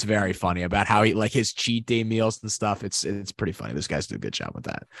stuff? It's very funny about how he like his cheat day meals and stuff. It's pretty funny. Those guys do a good job with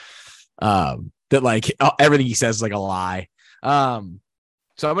that. That like everything he says is like a lie. So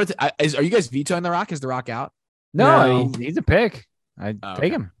I'm gonna. Are you guys vetoing The Rock? Is The Rock out? No. He's a pick. I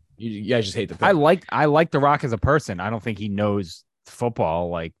take him. You guys just hate the pick. I like The Rock as a person. I don't think he knows football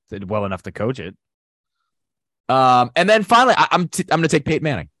like well enough to coach it. And then finally, I'm going to take Peyton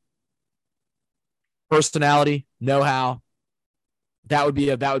Manning. Personality, know-how. That would be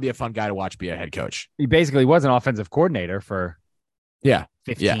a fun guy to watch be a head coach. He basically was an offensive coordinator for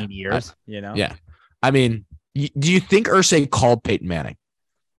 15 years. Yeah. I mean, do you think Irsay called Peyton Manning?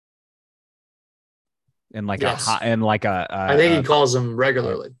 And like yes. I think he calls him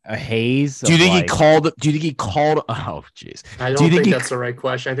regularly. A haze. Do you think he called? Oh, jeez. I don't think that's the right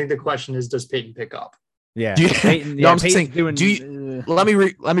question. I think the question is, does Peyton pick up? Yeah. I'm saying. Let me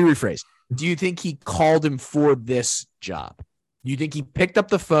rephrase. Do you think he called him for this job? Do you think he picked up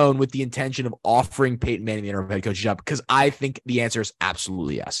the phone with the intention of offering Peyton Manning the interim head coach job? Because I think the answer is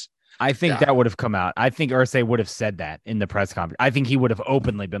absolutely yes. I think that would have come out. I think Irsay would have said that in the press conference. I think he would have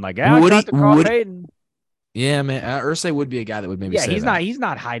openly been like, "I tried to call Peyton." Yeah, man. Irsay would be a guy that would maybe say he's that. He's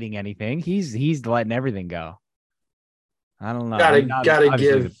not hiding anything. He's letting everything go. I don't know. Gotta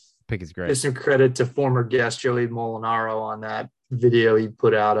give pick is great. Some credit to former guest Joey Molinaro on that video he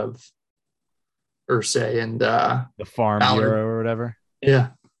put out of Irsay and the Farm Ballard. Bureau or whatever. Yeah.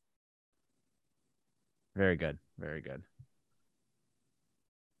 Very good. Very good.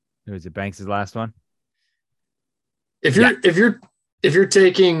 Who is it? Banks' last one? If you're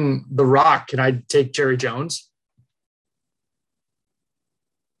taking The Rock, can I take Jerry Jones?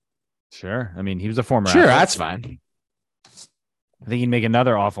 Sure. I mean, he was a former Sure, athlete. that's fine. I think he'd make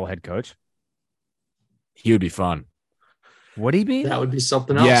another awful head coach. He would be fun. Would he be? That would be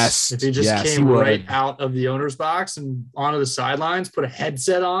something else. Yes. If he just came right out of the owner's box and onto the sidelines, put a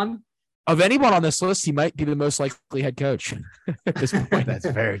headset on. Of anyone on this list, he might be the most likely head coach at this point. That's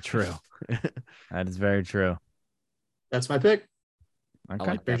very true. That is very true. That's my pick. Okay. I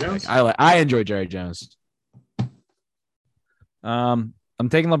like Jerry Jones. I enjoy Jerry Jones. I'm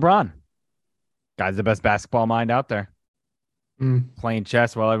taking LeBron. Guy's the best basketball mind out there. Playing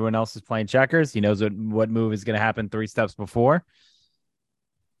chess while everyone else is playing checkers. He knows what move is going to happen 3 steps before.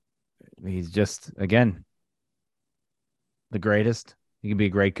 He's just, again, the greatest. He can be a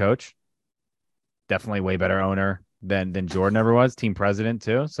great coach. Definitely way better owner than Jordan ever was. Team president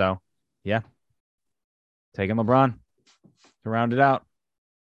too. So, yeah. Taking LeBron to round it out.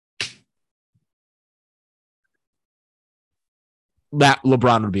 That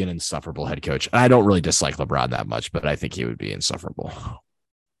LeBron would be an insufferable head coach. I don't really dislike LeBron that much, but I think he would be insufferable.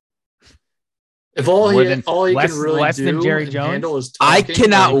 If all he can really less do than Jerry and Jones, handle is I talking,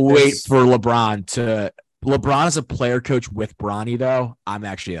 cannot like wait this. for LeBron to. LeBron as a player coach with Bronny, though. I'm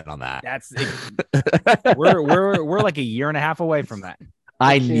actually in on that. That's we're like a year and a half away from that.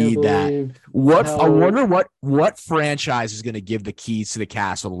 I need that. I wonder what franchise is going to give the keys to the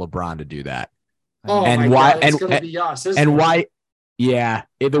castle to LeBron to do that. Oh and my why? God, it's going to be us. And why? Yeah,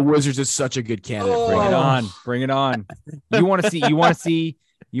 the Wizards is such a good candidate. Bring it on. Bring it on. You want to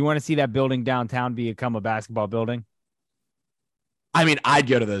see that building downtown become a basketball building? I mean, I'd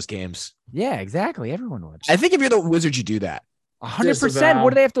go to those games. Yeah, exactly. Everyone would. I think if you're the Wizards, you do that. 100%. What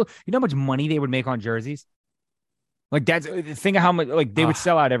do they have to? You know how much money they would make on jerseys? Like that's think of how much like they would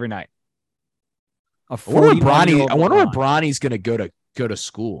sell out every night. I wonder where Bronny's going to go to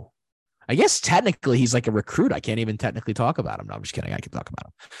school. I guess technically he's like a recruit. I can't even technically talk about him. No, I'm just kidding. I can talk about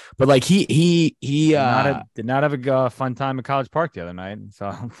him. But like he did not have a fun time at College Park the other night. So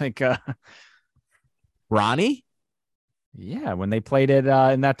I don't think Bronny. Yeah, when they played it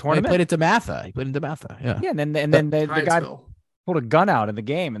in that tournament, he played at DeMatha. Yeah. Yeah, and then the guy pulled a gun out in the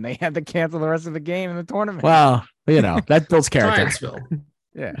game, and they had to cancel the rest of the game in the tournament. Well, that builds character.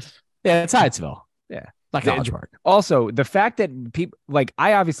 Yeah, it's Hyattsville. Yeah. Like College Park. Also, the fact that people like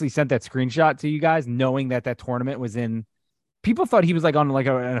I obviously sent that screenshot to you guys, knowing that tournament was in. People thought he was like on like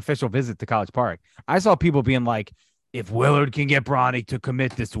an official visit to College Park. I saw people being like, "If Willard can get Bronny to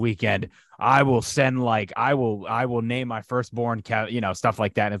commit this weekend, I will send like I will name my firstborn, stuff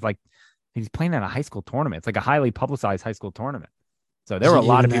like that." And it's like he's playing in a high school tournament. It's like a highly publicized high school tournament. So there were a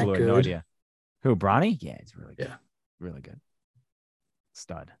lot of people who had no idea. Who Bronny? Yeah, it's really good. Yeah, really good.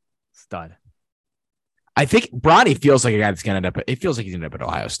 Stud. I think Bronny feels like a guy that's going to end up. It feels like he's going to end up at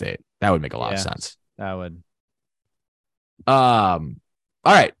Ohio State. That would make a lot of sense. That would. All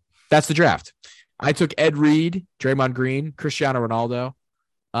right, that's the draft. I took Ed Reed, Draymond Green, Cristiano Ronaldo,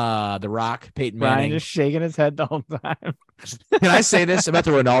 The Rock, Peyton Brian Manning. just shaking his head the whole time. Can I say this about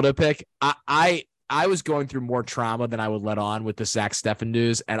the Ronaldo pick? I was going through more trauma than I would let on with the Zach Steffen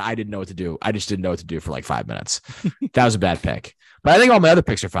news, and I didn't know what to do. I just didn't know what to do for like 5 minutes. That was a bad pick. But I think all my other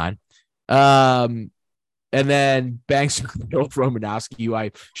picks are fine. And then Banks Romanowski,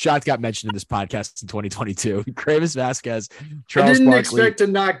 who shots got mentioned in this podcast in 2022. Cravis Vasquez, Charles I didn't Barkley. expect to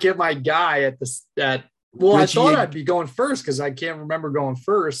not get my guy at well, Richie I thought I'd be going first because I can't remember going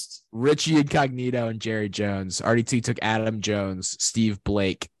first. Richie Incognito and Jerry Jones. RDT took Adam Jones, Steve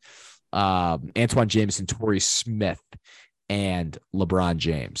Blake, Antoine Jameson, Torrey Smith, and LeBron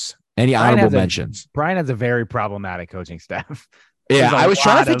James. Any honorable mentions? Brian has a very problematic coaching staff. Yeah, I was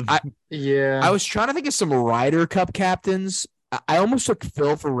trying to think. I was trying to think of some Ryder Cup captains. I almost took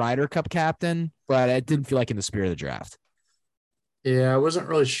Phil for Ryder Cup captain, but it didn't feel like in the spirit of the draft. Yeah, I wasn't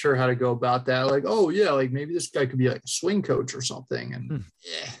really sure how to go about that. Like, oh yeah, like maybe this guy could be like a swing coach or something. And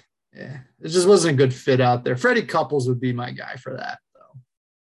yeah, it just wasn't a good fit out there. Freddie Couples would be my guy for that,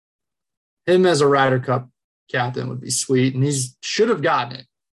 though. Him as a Ryder Cup captain would be sweet, and he should have gotten it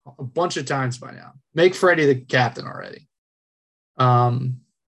a bunch of times by now. Make Freddie the captain already. I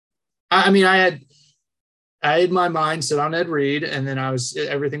mean, I had my mind set on Ed Reed, and then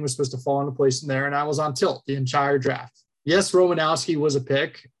everything was supposed to fall into place in there, and I was on tilt the entire draft. Yes, Romanowski was a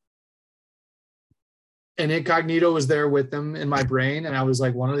pick, and Incognito was there with them in my brain, and I was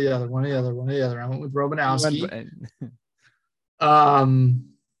like, one or the other. I went with Romanowski.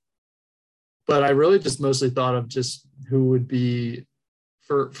 But I really just mostly thought of just who would be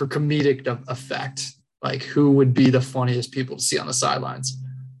for comedic effect, like who would be the funniest people to see on the sidelines.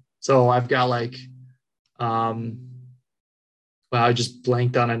 So I've got like, well, I just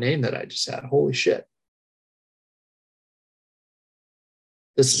blanked on a name that I just had. Holy shit.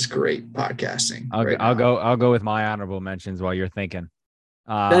 This is great podcasting. I'll go with my honorable mentions while you're thinking.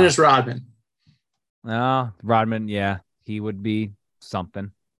 Dennis Rodman. No, Rodman. Yeah, he would be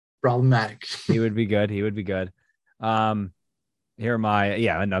something. Problematic. He would be good. Here are my,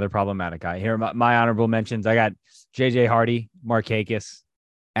 another problematic guy. Here are my honorable mentions. I got JJ Hardy, Markakis,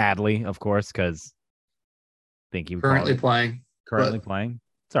 Adley, of course, because I think he would currently playing.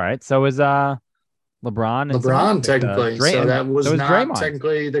 It's all right. So is LeBron. LeBron, technically. So that was not Draymond.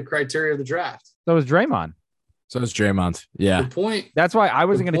 Technically the criteria of the draft. So is Draymond. Yeah. Good point. That's why I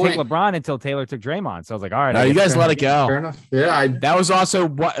wasn't going to take LeBron until Taylor took Draymond. So I was like, all right. No, you guys let it go. Fair enough. Yeah. That was also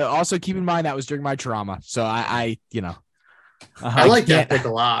keep in mind that was during my trauma. So I like that pick a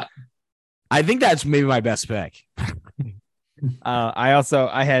lot. I think that's maybe my best pick.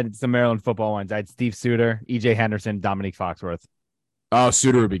 I had some Maryland football ones. I had Steve Suter, EJ Henderson, Dominique Foxworth. Oh,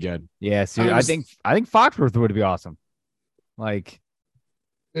 Suter would be good. Yeah, Suter. I think Foxworth would be awesome. Like,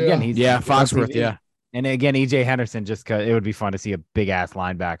 again, Foxworth, yeah. And again, EJ Henderson, just because it would be fun to see a big ass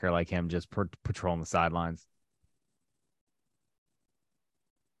linebacker like him just patrolling the sidelines.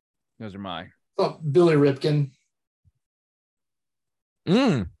 Those are my. Oh, Billy Ripken.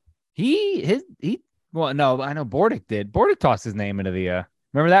 Well, no, I know Bordick did. Bordick tossed his name into the.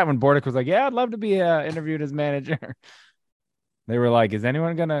 Remember that when Bordick was like, "Yeah, I'd love to be interviewed as manager." They were like, "Is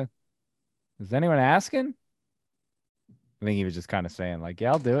anyone asking?" I think he was just kind of saying, like,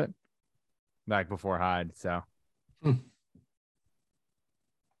 "Yeah, I'll do it." Back before Hyde, so.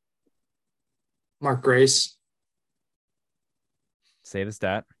 Mark Grace. Say the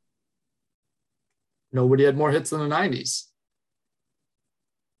stat. Nobody had more hits than the 90s.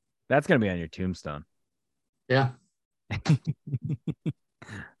 That's going to be on your tombstone. Yeah. I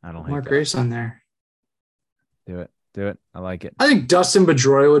don't Mark Grace on there. Do it. I like it. I think Dustin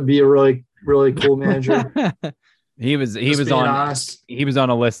Pedroia would be a really, really cool manager. He was on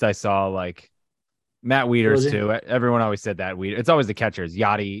a list I saw, like Matt Wieters too. Everyone always said that. It's always the catchers.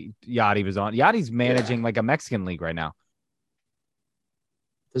 Yachty was on. Yachty's managing like a Mexican league right now.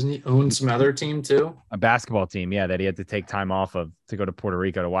 Doesn't he own some other team too? A basketball team, yeah, that he had to take time off of to go to Puerto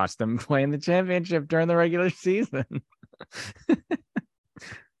Rico to watch them play in the championship during the regular season.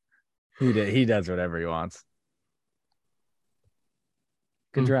 He does whatever he wants.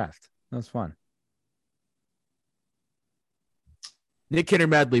 Good draft. That was fun. Nick Kinner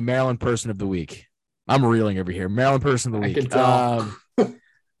Medley, Maryland Person of the Week. I'm reeling over here. Maryland Person of the Week. I can tell.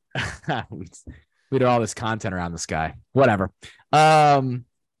 We did all this content around this guy. Whatever.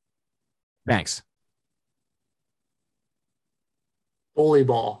 Thanks. Bully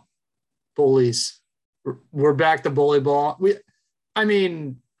ball. Bullies. We're back to bully ball.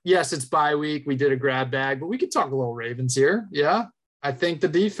 Yes, it's bye week. We did a grab bag, but we could talk a little Ravens here. Yeah. I think the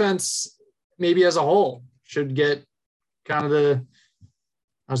defense, maybe as a whole, should get kind of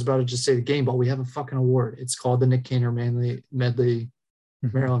I was about to just say the game ball. We have a fucking award. It's called the Nick Kinner Medley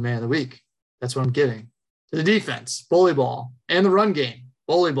Maryland Man of the Week. That's what I'm giving. To the defense, bully ball, and the run game,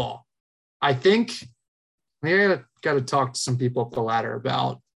 bully ball. I think we got to talk to some people up the ladder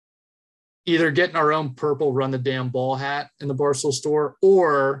about either getting our own purple run the damn ball hat in the Barstool store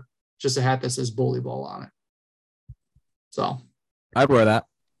or just a hat that says bully ball on it. So I'd wear that.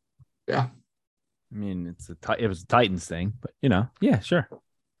 Yeah. I mean, it was a Titans thing, but yeah, sure.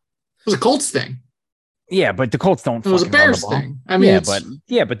 It was a Colts thing. Yeah, but the Colts don't. It was a Bears thing. I mean,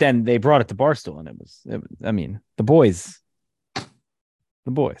 but then they brought it to Barstool, and it was. I mean, the boys.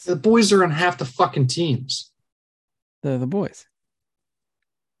 The boys are on half the fucking teams. The boys.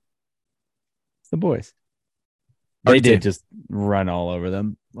 The boys. They did just run all over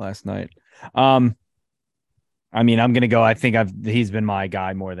them last night. I mean, I'm gonna go. I think he's been my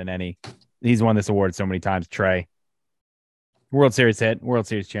guy more than any. He's won this award so many times. Trey, World Series hit, World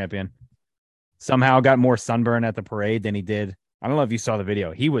Series champion. Somehow got more sunburn at the parade than he did. I don't know if you saw the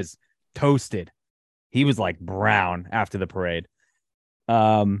video. He was toasted. He was like brown after the parade.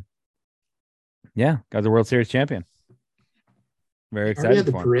 Yeah, got the World Series champion. Very excited. Had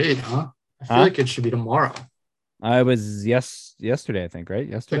the parade, huh? I feel like it should be tomorrow. I was yesterday, I think, right?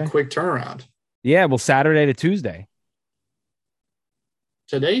 Yesterday. A quick turnaround. Yeah, well, Saturday to Tuesday.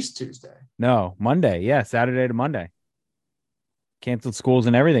 Today's Tuesday. No, Monday. Yeah, Saturday to Monday. Canceled schools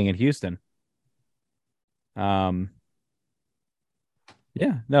and everything in Houston. Yeah,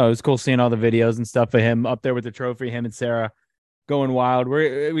 no, it was cool seeing all the videos and stuff of him up there with the trophy, him and Sarah going wild.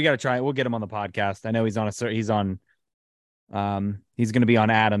 We got to try it. We'll get him on the podcast. I know he's going to be on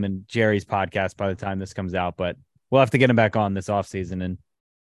Adam and Jerry's podcast by the time this comes out, but we'll have to get him back on this offseason and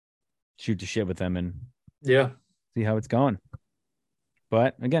shoot the shit with him and see how it's going.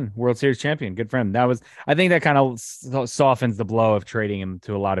 But again, World Series champion, good for him. I think that kind of softens the blow of trading him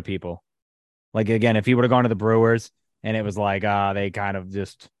to a lot of people. Like, again, if he would have gone to the Brewers and it was like, they kind of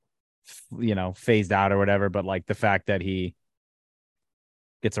just, phased out or whatever. But like the fact that he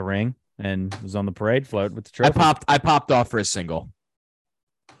gets a ring and was on the parade float with the trophy. I popped off for a single.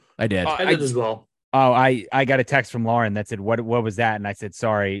 I did. I did as well. Oh, I got a text from Lauren that said, what was that? And I said,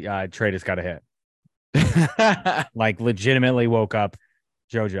 sorry, Trey just got a hit. Like legitimately woke up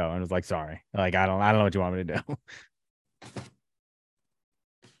JoJo and was like, sorry. Like, I don't know what you want me to do.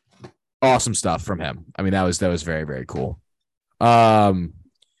 Awesome stuff from him. I mean, that was very, very cool.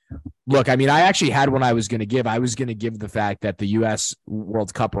 Look, I mean, I actually had one I was going to give. I was going to give the fact that the U.S.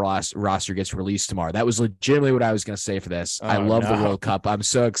 World Cup roster gets released tomorrow. That was legitimately what I was going to say for this. I love the World Cup. I'm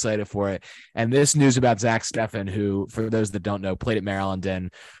so excited for it. And this news about Zach Steffen, who, for those that don't know, played at Maryland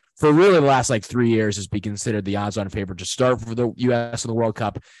and for really the last 3 years has been considered the odds-on favorite to start for the U.S. in the World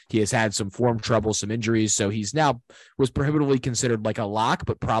Cup. He has had some form trouble, some injuries, so he's now was prohibitively considered like a lock,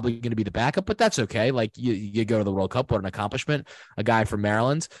 but probably going to be the backup. But that's okay. Like you go to the World Cup, what an accomplishment! A guy from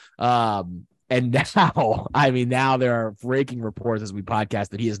Maryland. And now there are breaking reports as we podcast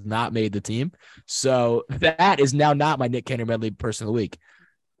that he has not made the team. So that is now not my Nick Cantor Medley Person of the Week.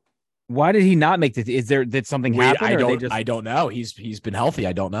 Why did he not make the? Did something happen? I don't know. He's been healthy.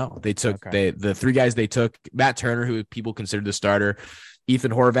 I don't know. They took the three guys they took: Matt Turner, who people considered the starter,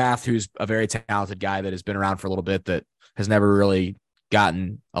 Ethan Horvath, who's a very talented guy that has been around for a little bit that has never really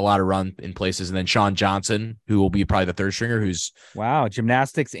gotten a lot of run in places, and then Sean Johnson, who will be probably the third stringer, who's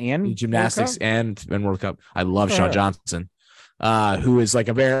gymnastics and World Cup. I love Sean Johnson. Who is like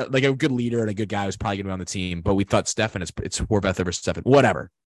a good leader and a good guy who's probably going to be on the team. But we thought Steffen, it's Horvath over Steffen.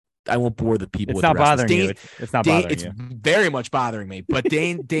 Whatever. I won't bore the people. It's not bothering you. It's not bothering you. It's very much bothering me. But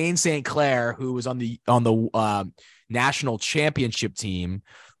Dane St. Clair, who was on the national championship team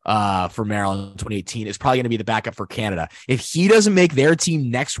for Maryland in 2018, is probably going to be the backup for Canada. If he doesn't make their team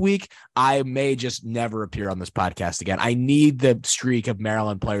next week, I may just never appear on this podcast again. I need the streak of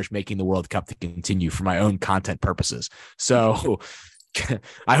Maryland players making the World Cup to continue for my own content purposes. So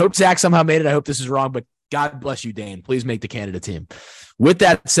I hope Zach somehow made it. I hope this is wrong, but God bless you, Dane. Please make the Canada team. With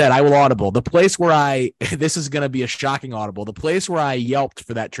that said, I will audible. The place where this is going to be a shocking audible. The place where I yelped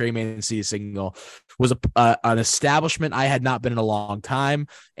for that Trey Mancini signal was an establishment I had not been in a long time,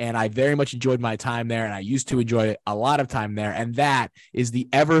 and I very much enjoyed my time there, and I used to enjoy a lot of time there, and that is the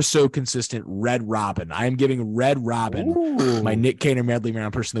ever so consistent Red Robin. I am giving Red Robin my Nick Cantor Medley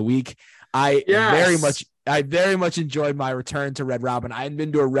Maryland Person of the Week. I very much enjoyed my return to Red Robin. I hadn't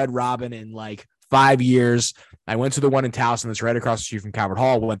been to a Red Robin in 5 years. I went to the one in Towson that's right across the street from Calvert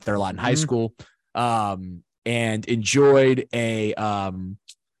Hall. Went there a lot in high school, and enjoyed a oh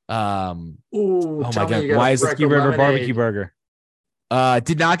my God, why is Whiskey River barbecue burger?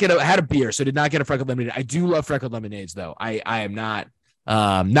 Did not get had a beer, so did not get a freckled lemonade. I do love freckled lemonades though. I am not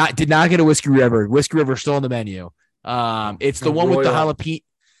did not get a Whiskey River. Whiskey River still on the menu. It's the one with the jalapeno.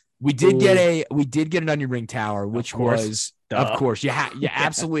 We did get an onion ring tower, which was, of course, you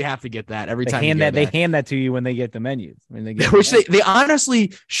absolutely have to get that every time. They hand that to you when they get the menus. They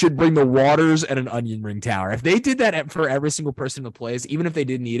honestly should bring the waters and an onion ring tower. If they did that for every single person in the place, even if they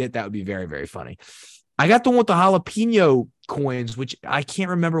didn't eat it, that would be very, very funny. I got the one with the jalapeno coins, which I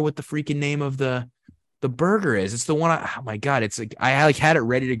can't remember what the freaking name of the burger is. It's the one. Oh my God. It's like, I had it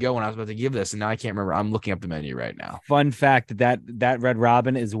ready to go when I was about to give this, and now I can't remember. I'm looking up the menu right now. Fun fact, that Red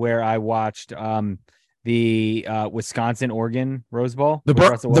Robin is where I watched the Wisconsin Oregon Rose Bowl. The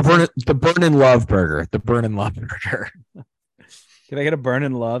Burn and Love burger. The Burn and Love burger. Can I get a Burn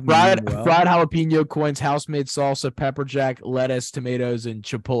and Love? Fried jalapeno coins, house-made salsa, pepper jack, lettuce, tomatoes, and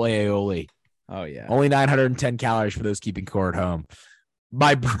chipotle aioli. Oh yeah. Only 910 calories for those keeping score at home.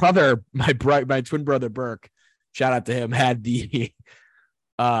 My brother, my twin brother Burke, shout out to him, had the is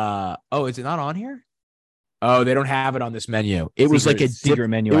it not on here? Oh, they don't have it on this menu. It was like a secret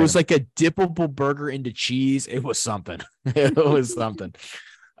menu. It was like a dippable burger into cheese. It was something. It was something.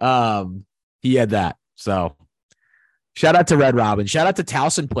 He had that. So shout out to Red Robin. Shout out to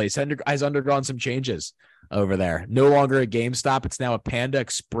Towson Place. Has undergone some changes over there. No longer a GameStop. It's now a Panda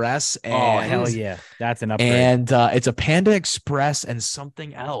Express. And, oh, hell yeah. That's an upgrade. And it's a Panda Express and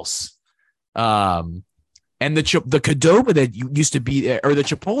something else. And the Qdoba that used to be there, or the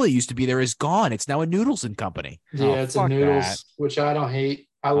Chipotle used to be there, is gone. It's now a Noodles and Company. Yeah, it's a Noodles, which I don't hate.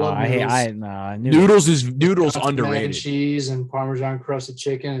 I love Noodles. Noodles underrated. Mac and cheese and Parmesan crusted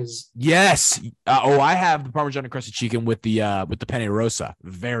chicken is. Yes. I have the Parmesan crusted chicken with the penne rosa.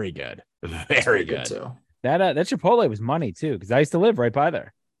 Very good. Very good. Too. That Chipotle was money too, because I used to live right by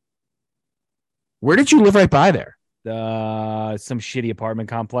there. Where did you live right by there? Some shitty apartment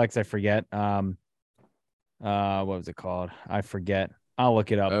complex. I forget. What was it called? I forget. I'll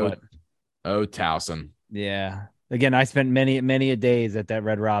look it up. Towson. Yeah. Again, I spent many a days at that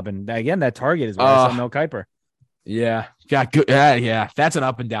Red Robin. Again, that Target is where I saw Mel Kiper. Yeah. Got good. Yeah. That's an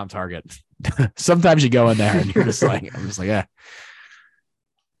up and down Target. Sometimes you go in there and I'm just like, yeah.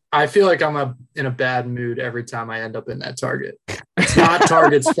 I feel like I'm in a bad mood every time I end up in that Target. It's not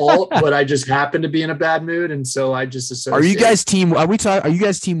Target's fault, but I just happen to be in a bad mood, and so I just associate. Are you guys team? Are you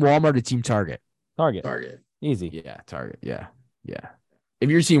guys team Walmart or team Target? Target. Easy. Yeah, Target. Yeah. If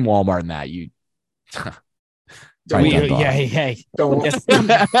you're team Walmart in that, you. Don't.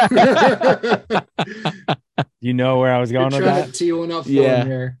 You know where I was going with that? Tee one up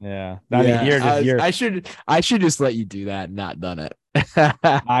here. Yeah. I should just let you do that and not done it.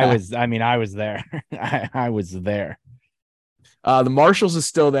 I was there. I was there. The Marshalls is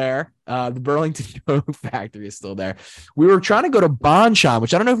still there. The Burlington Coke Factory is still there. We were trying to go to Bonchon,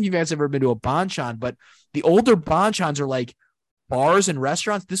 which I don't know if you guys have ever been to a Bonchon, but the older Bonchons are like bars and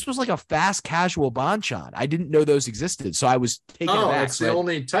restaurants. This was like a fast casual Bonchon. I didn't know those existed, so I was taken aback. It's the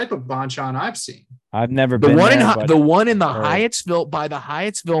only type of Bonchon I've seen. I've never been there. The one in the Hyattsville, by the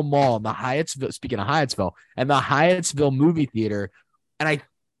Hyattsville Mall, and the Hyattsville. Speaking of Hyattsville, and the Hyattsville movie theater, and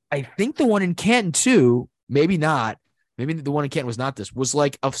I think the one in Canton too. Maybe not. Maybe the one in Canton was not. This was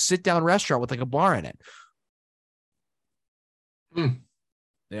like a sit down restaurant with like a bar in it.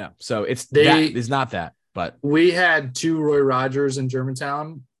 Yeah, so that is not that. But we had 2 Roy Rogers in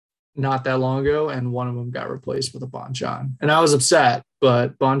Germantown not that long ago, and one of them got replaced with a Bonchon, and I was upset.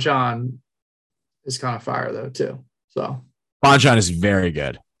 But Bonchon is kind of fire though too. So Bonchon is very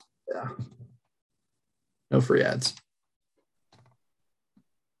good. Yeah. No free ads.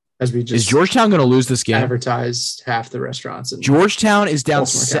 As we just is Georgetown going to lose this game? Advertised half the restaurants. Georgetown is down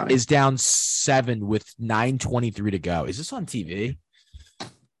 7 with 9:23 to go. Is this on TV?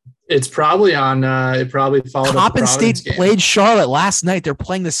 It's probably on. It probably followed. Coppin State played Charlotte last night. They're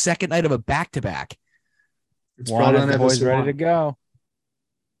playing the second night of a back-to-back. It's probably on the boys ready to go.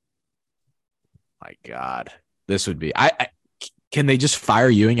 My God, this would be. I can they just fire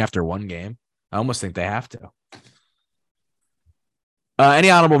Ewing after one game? I almost think they have to. Any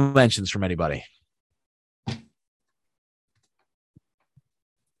honorable mentions from anybody?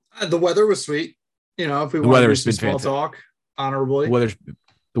 The weather was sweet. You know, if we want to do some small talk, honorably.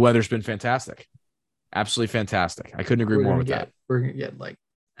 The weather's been fantastic. Absolutely fantastic. I couldn't agree more with that. We're gonna get like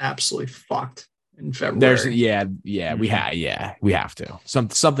absolutely fucked in February. We have to.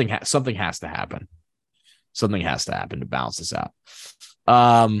 Something has to happen. Something has to happen to balance this out.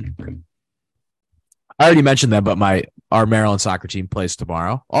 I already mentioned that, but our Maryland soccer team plays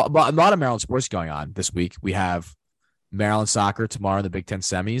tomorrow. A lot of Maryland sports going on this week. We have Maryland soccer tomorrow in the Big Ten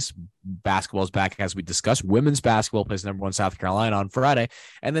semis. Basketball is back, as we discussed. Women's basketball plays number 1 South Carolina on Friday,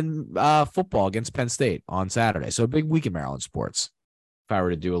 and then football against Penn State on Saturday. So a big week in Maryland sports. If I were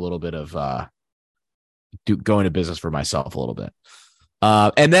to do a little bit of go into business for myself a little bit.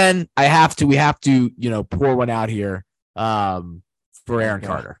 And then we have to, pour one out here for Aaron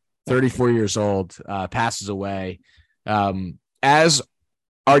Carter, 34 years old, passes away. As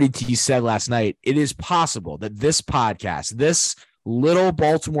RDT said last night, it is possible that this podcast, this little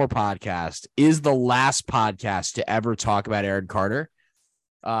Baltimore podcast, is the last podcast to ever talk about Aaron Carter.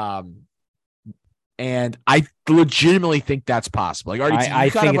 And I legitimately think that's possible. Like RDT, I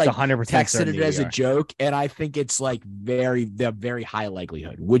think it's 100% texted it as a joke, and I think it's like the very high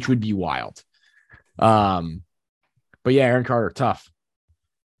likelihood, which would be wild. But yeah, Aaron Carter, tough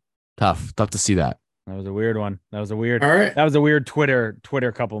to see that. That was a weird one. That was a weird. All right. That was a weird Twitter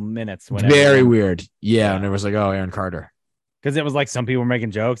couple minutes. Very weird. Yeah, and it was like, oh, Aaron Carter, because it was like some people were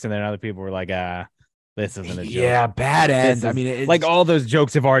making jokes, and then other people were like, this isn't a joke. Yeah, bad end. I mean, it's like all those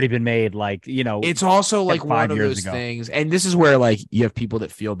jokes have already been made. Like, it's also like one of those ago. things. And this is where like you have people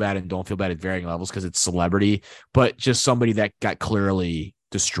that feel bad and don't feel bad at varying levels because it's celebrity, but just somebody that got clearly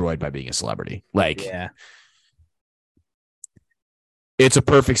destroyed by being a celebrity. Like, yeah, it's a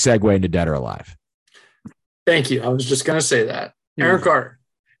perfect segue into Dead or Alive. Thank you. I was just going to say that. Aaron Carter.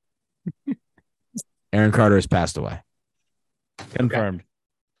 Aaron Carter has passed away. Confirmed. Okay.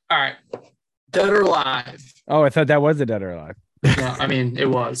 All right. Dead or Alive. Oh, I thought that was a Dead or Alive. No, I mean, it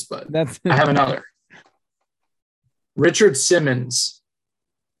was, but I have another. Richard Simmons.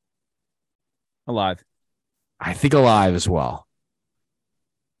 Alive. I think alive as well.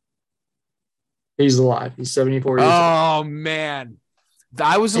 He's alive. He's 74 years old. Oh, man.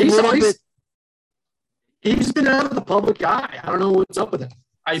 I was a little bit. He's been out of the public eye. I don't know what's up with him.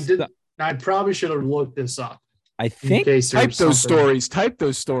 I probably should have looked this up. I think type those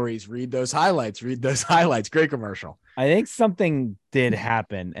stories, read those highlights. Great commercial. I think something did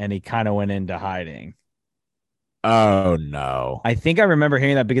happen and he kind of went into hiding. Oh no. I think I remember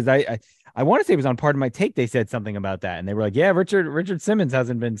hearing that because I want to say it was on Part of My Take. They said something about that and they were like, yeah, Richard Simmons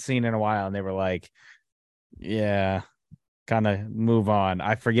hasn't been seen in a while. And they were like, yeah, kind of move on.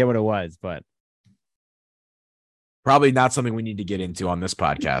 I forget what it was, but probably not something we need to get into on this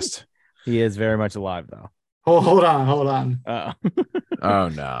podcast. He is very much alive though. Oh, hold on. Oh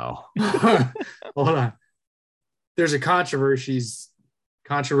no. Hold on. There's a controversies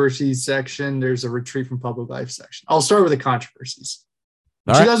section. There's a retreat from public life section. I'll start with the controversies.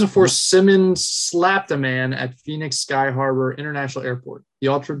 In 2004, Simmons slapped a man at Phoenix Sky Harbor International Airport. The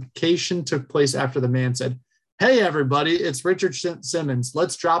altercation took place after the man said, "Hey everybody, it's Richard Simmons.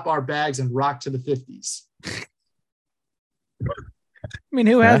 Let's drop our bags and rock to the 50s." I mean,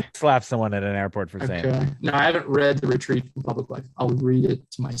 who has slapped someone at an airport for saying that? No, I haven't read The Retreat from Public Life. I'll read it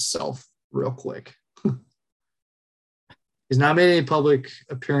to myself real quick. He's not made any public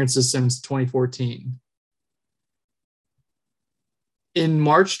appearances since 2014. In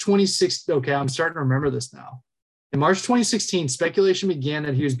March 2016, okay, I'm starting to remember this now. In March 2016, speculation began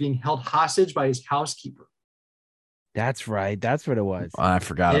that he was being held hostage by his housekeeper. That's right. That's what it was. I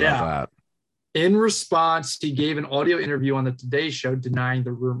forgot about that. In response, he gave an audio interview on the Today Show denying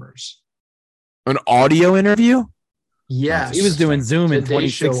the rumors. An audio interview? Yes. He was doing Zoom in Today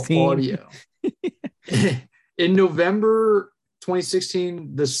 2016. Show audio. In November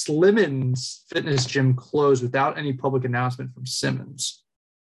 2016, the Slimmens fitness gym closed without any public announcement from Simmons.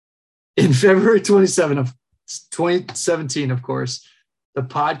 In February 2017, of course, the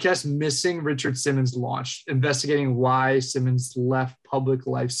podcast Missing Richard Simmons launched, investigating why Simmons left public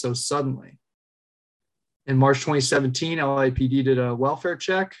life so suddenly. In March 2017, LAPD did a welfare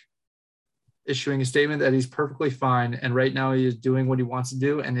check, issuing a statement that he's perfectly fine, and right now he is doing what he wants to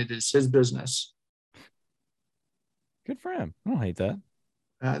do, and it is his business. Good for him. I don't hate that.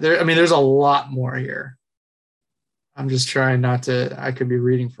 There's a lot more here. I'm just trying not to. I could be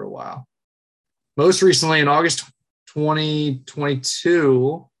reading for a while. Most recently, in August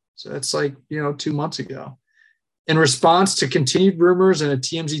 2022, so that's 2 months ago. In response to continued rumors in a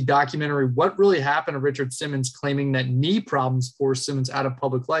TMZ documentary, What Really Happened to Richard Simmons, claiming that knee problems forced Simmons out of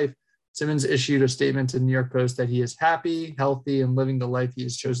public life, Simmons issued a statement to the New York Post that he is happy, healthy, and living the life he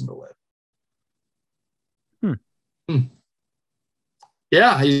has chosen to live.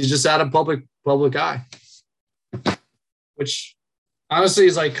 Yeah, he's just out of public eye, which honestly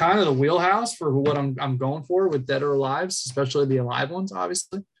is like kind of the wheelhouse for what I'm going for with Dead or Alive, especially the alive ones,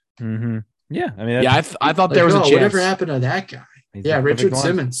 obviously. Mm-hmm. Yeah, I mean, I thought there was a chance. Whatever happened to that guy? Richard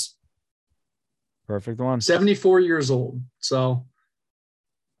Simmons. Perfect one. 74 years old. So,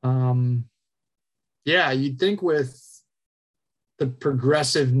 you'd think with the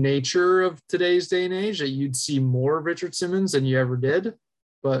progressive nature of today's day and age that you'd see more of Richard Simmons than you ever did.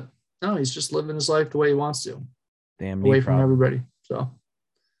 But no, he's just living his life the way he wants to. Damn, away from everybody. So,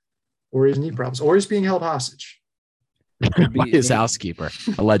 or he has knee problems, or he's being held hostage. By his housekeeper,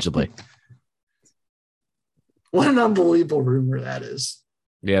 allegedly. What an unbelievable rumor that is.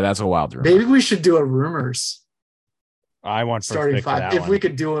 Yeah, that's a wild rumor. Maybe we should do a rumors I want starting five if we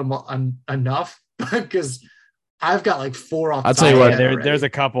could do them enough, because I've got like 4 off. I'll tell you what, there's a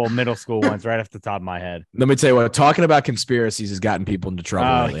couple middle school ones right off the top of my head. Let me tell you what, talking about conspiracies has gotten people into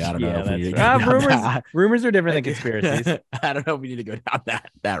trouble lately. I don't know if we need to go down rumors are different than conspiracies. I don't know if we need to go down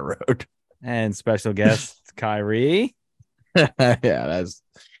that road. And special guest Kyrie. Yeah,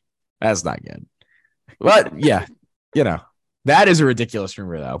 that's not good. But yeah, that is a ridiculous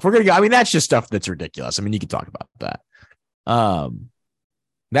rumor though. If we're gonna go, I mean, that's just stuff that's ridiculous. I mean, you can talk about that.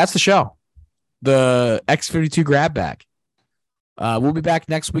 That's the show. The X52 grab bag. We'll be back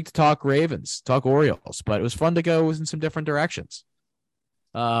next week to talk Ravens, talk Orioles, but it was fun to go in some different directions.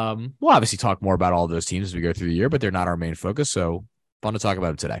 We'll obviously talk more about all those teams as we go through the year, but they're not our main focus. So fun to talk about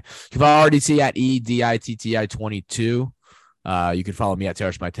them today. You can follow RDT at EDITTI22. You can follow me at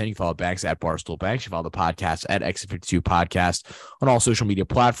TerrorSmite10. You can follow Banks at Barstool Banks. You follow the podcast at X52 Podcast on all social media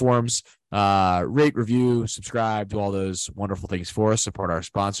platforms. Rate, review, subscribe, do all those wonderful things for us. Support our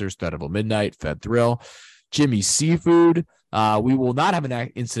sponsors, Threadable Midnight, Fed Thrill, Jimmy's Seafood. We will not have an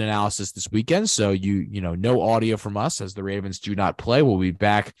instant analysis this weekend, so no audio from us as the Ravens do not play. We'll be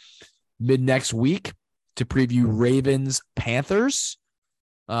back mid next week to preview Ravens Panthers.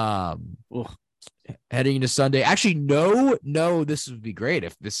 Heading into Sunday. Actually, no, this would be great.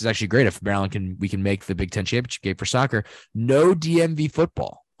 This is actually great if Maryland we can make the Big Ten championship game for soccer. No DMV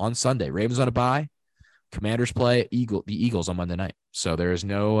football on Sunday. Ravens on a bye. Commanders play the Eagles on Monday night. So there is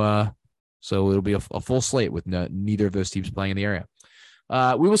no so it'll be a full slate with neither of those teams playing in the area.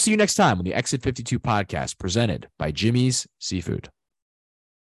 We will see you next time on the Exit 52 podcast presented by Jimmy's Seafood.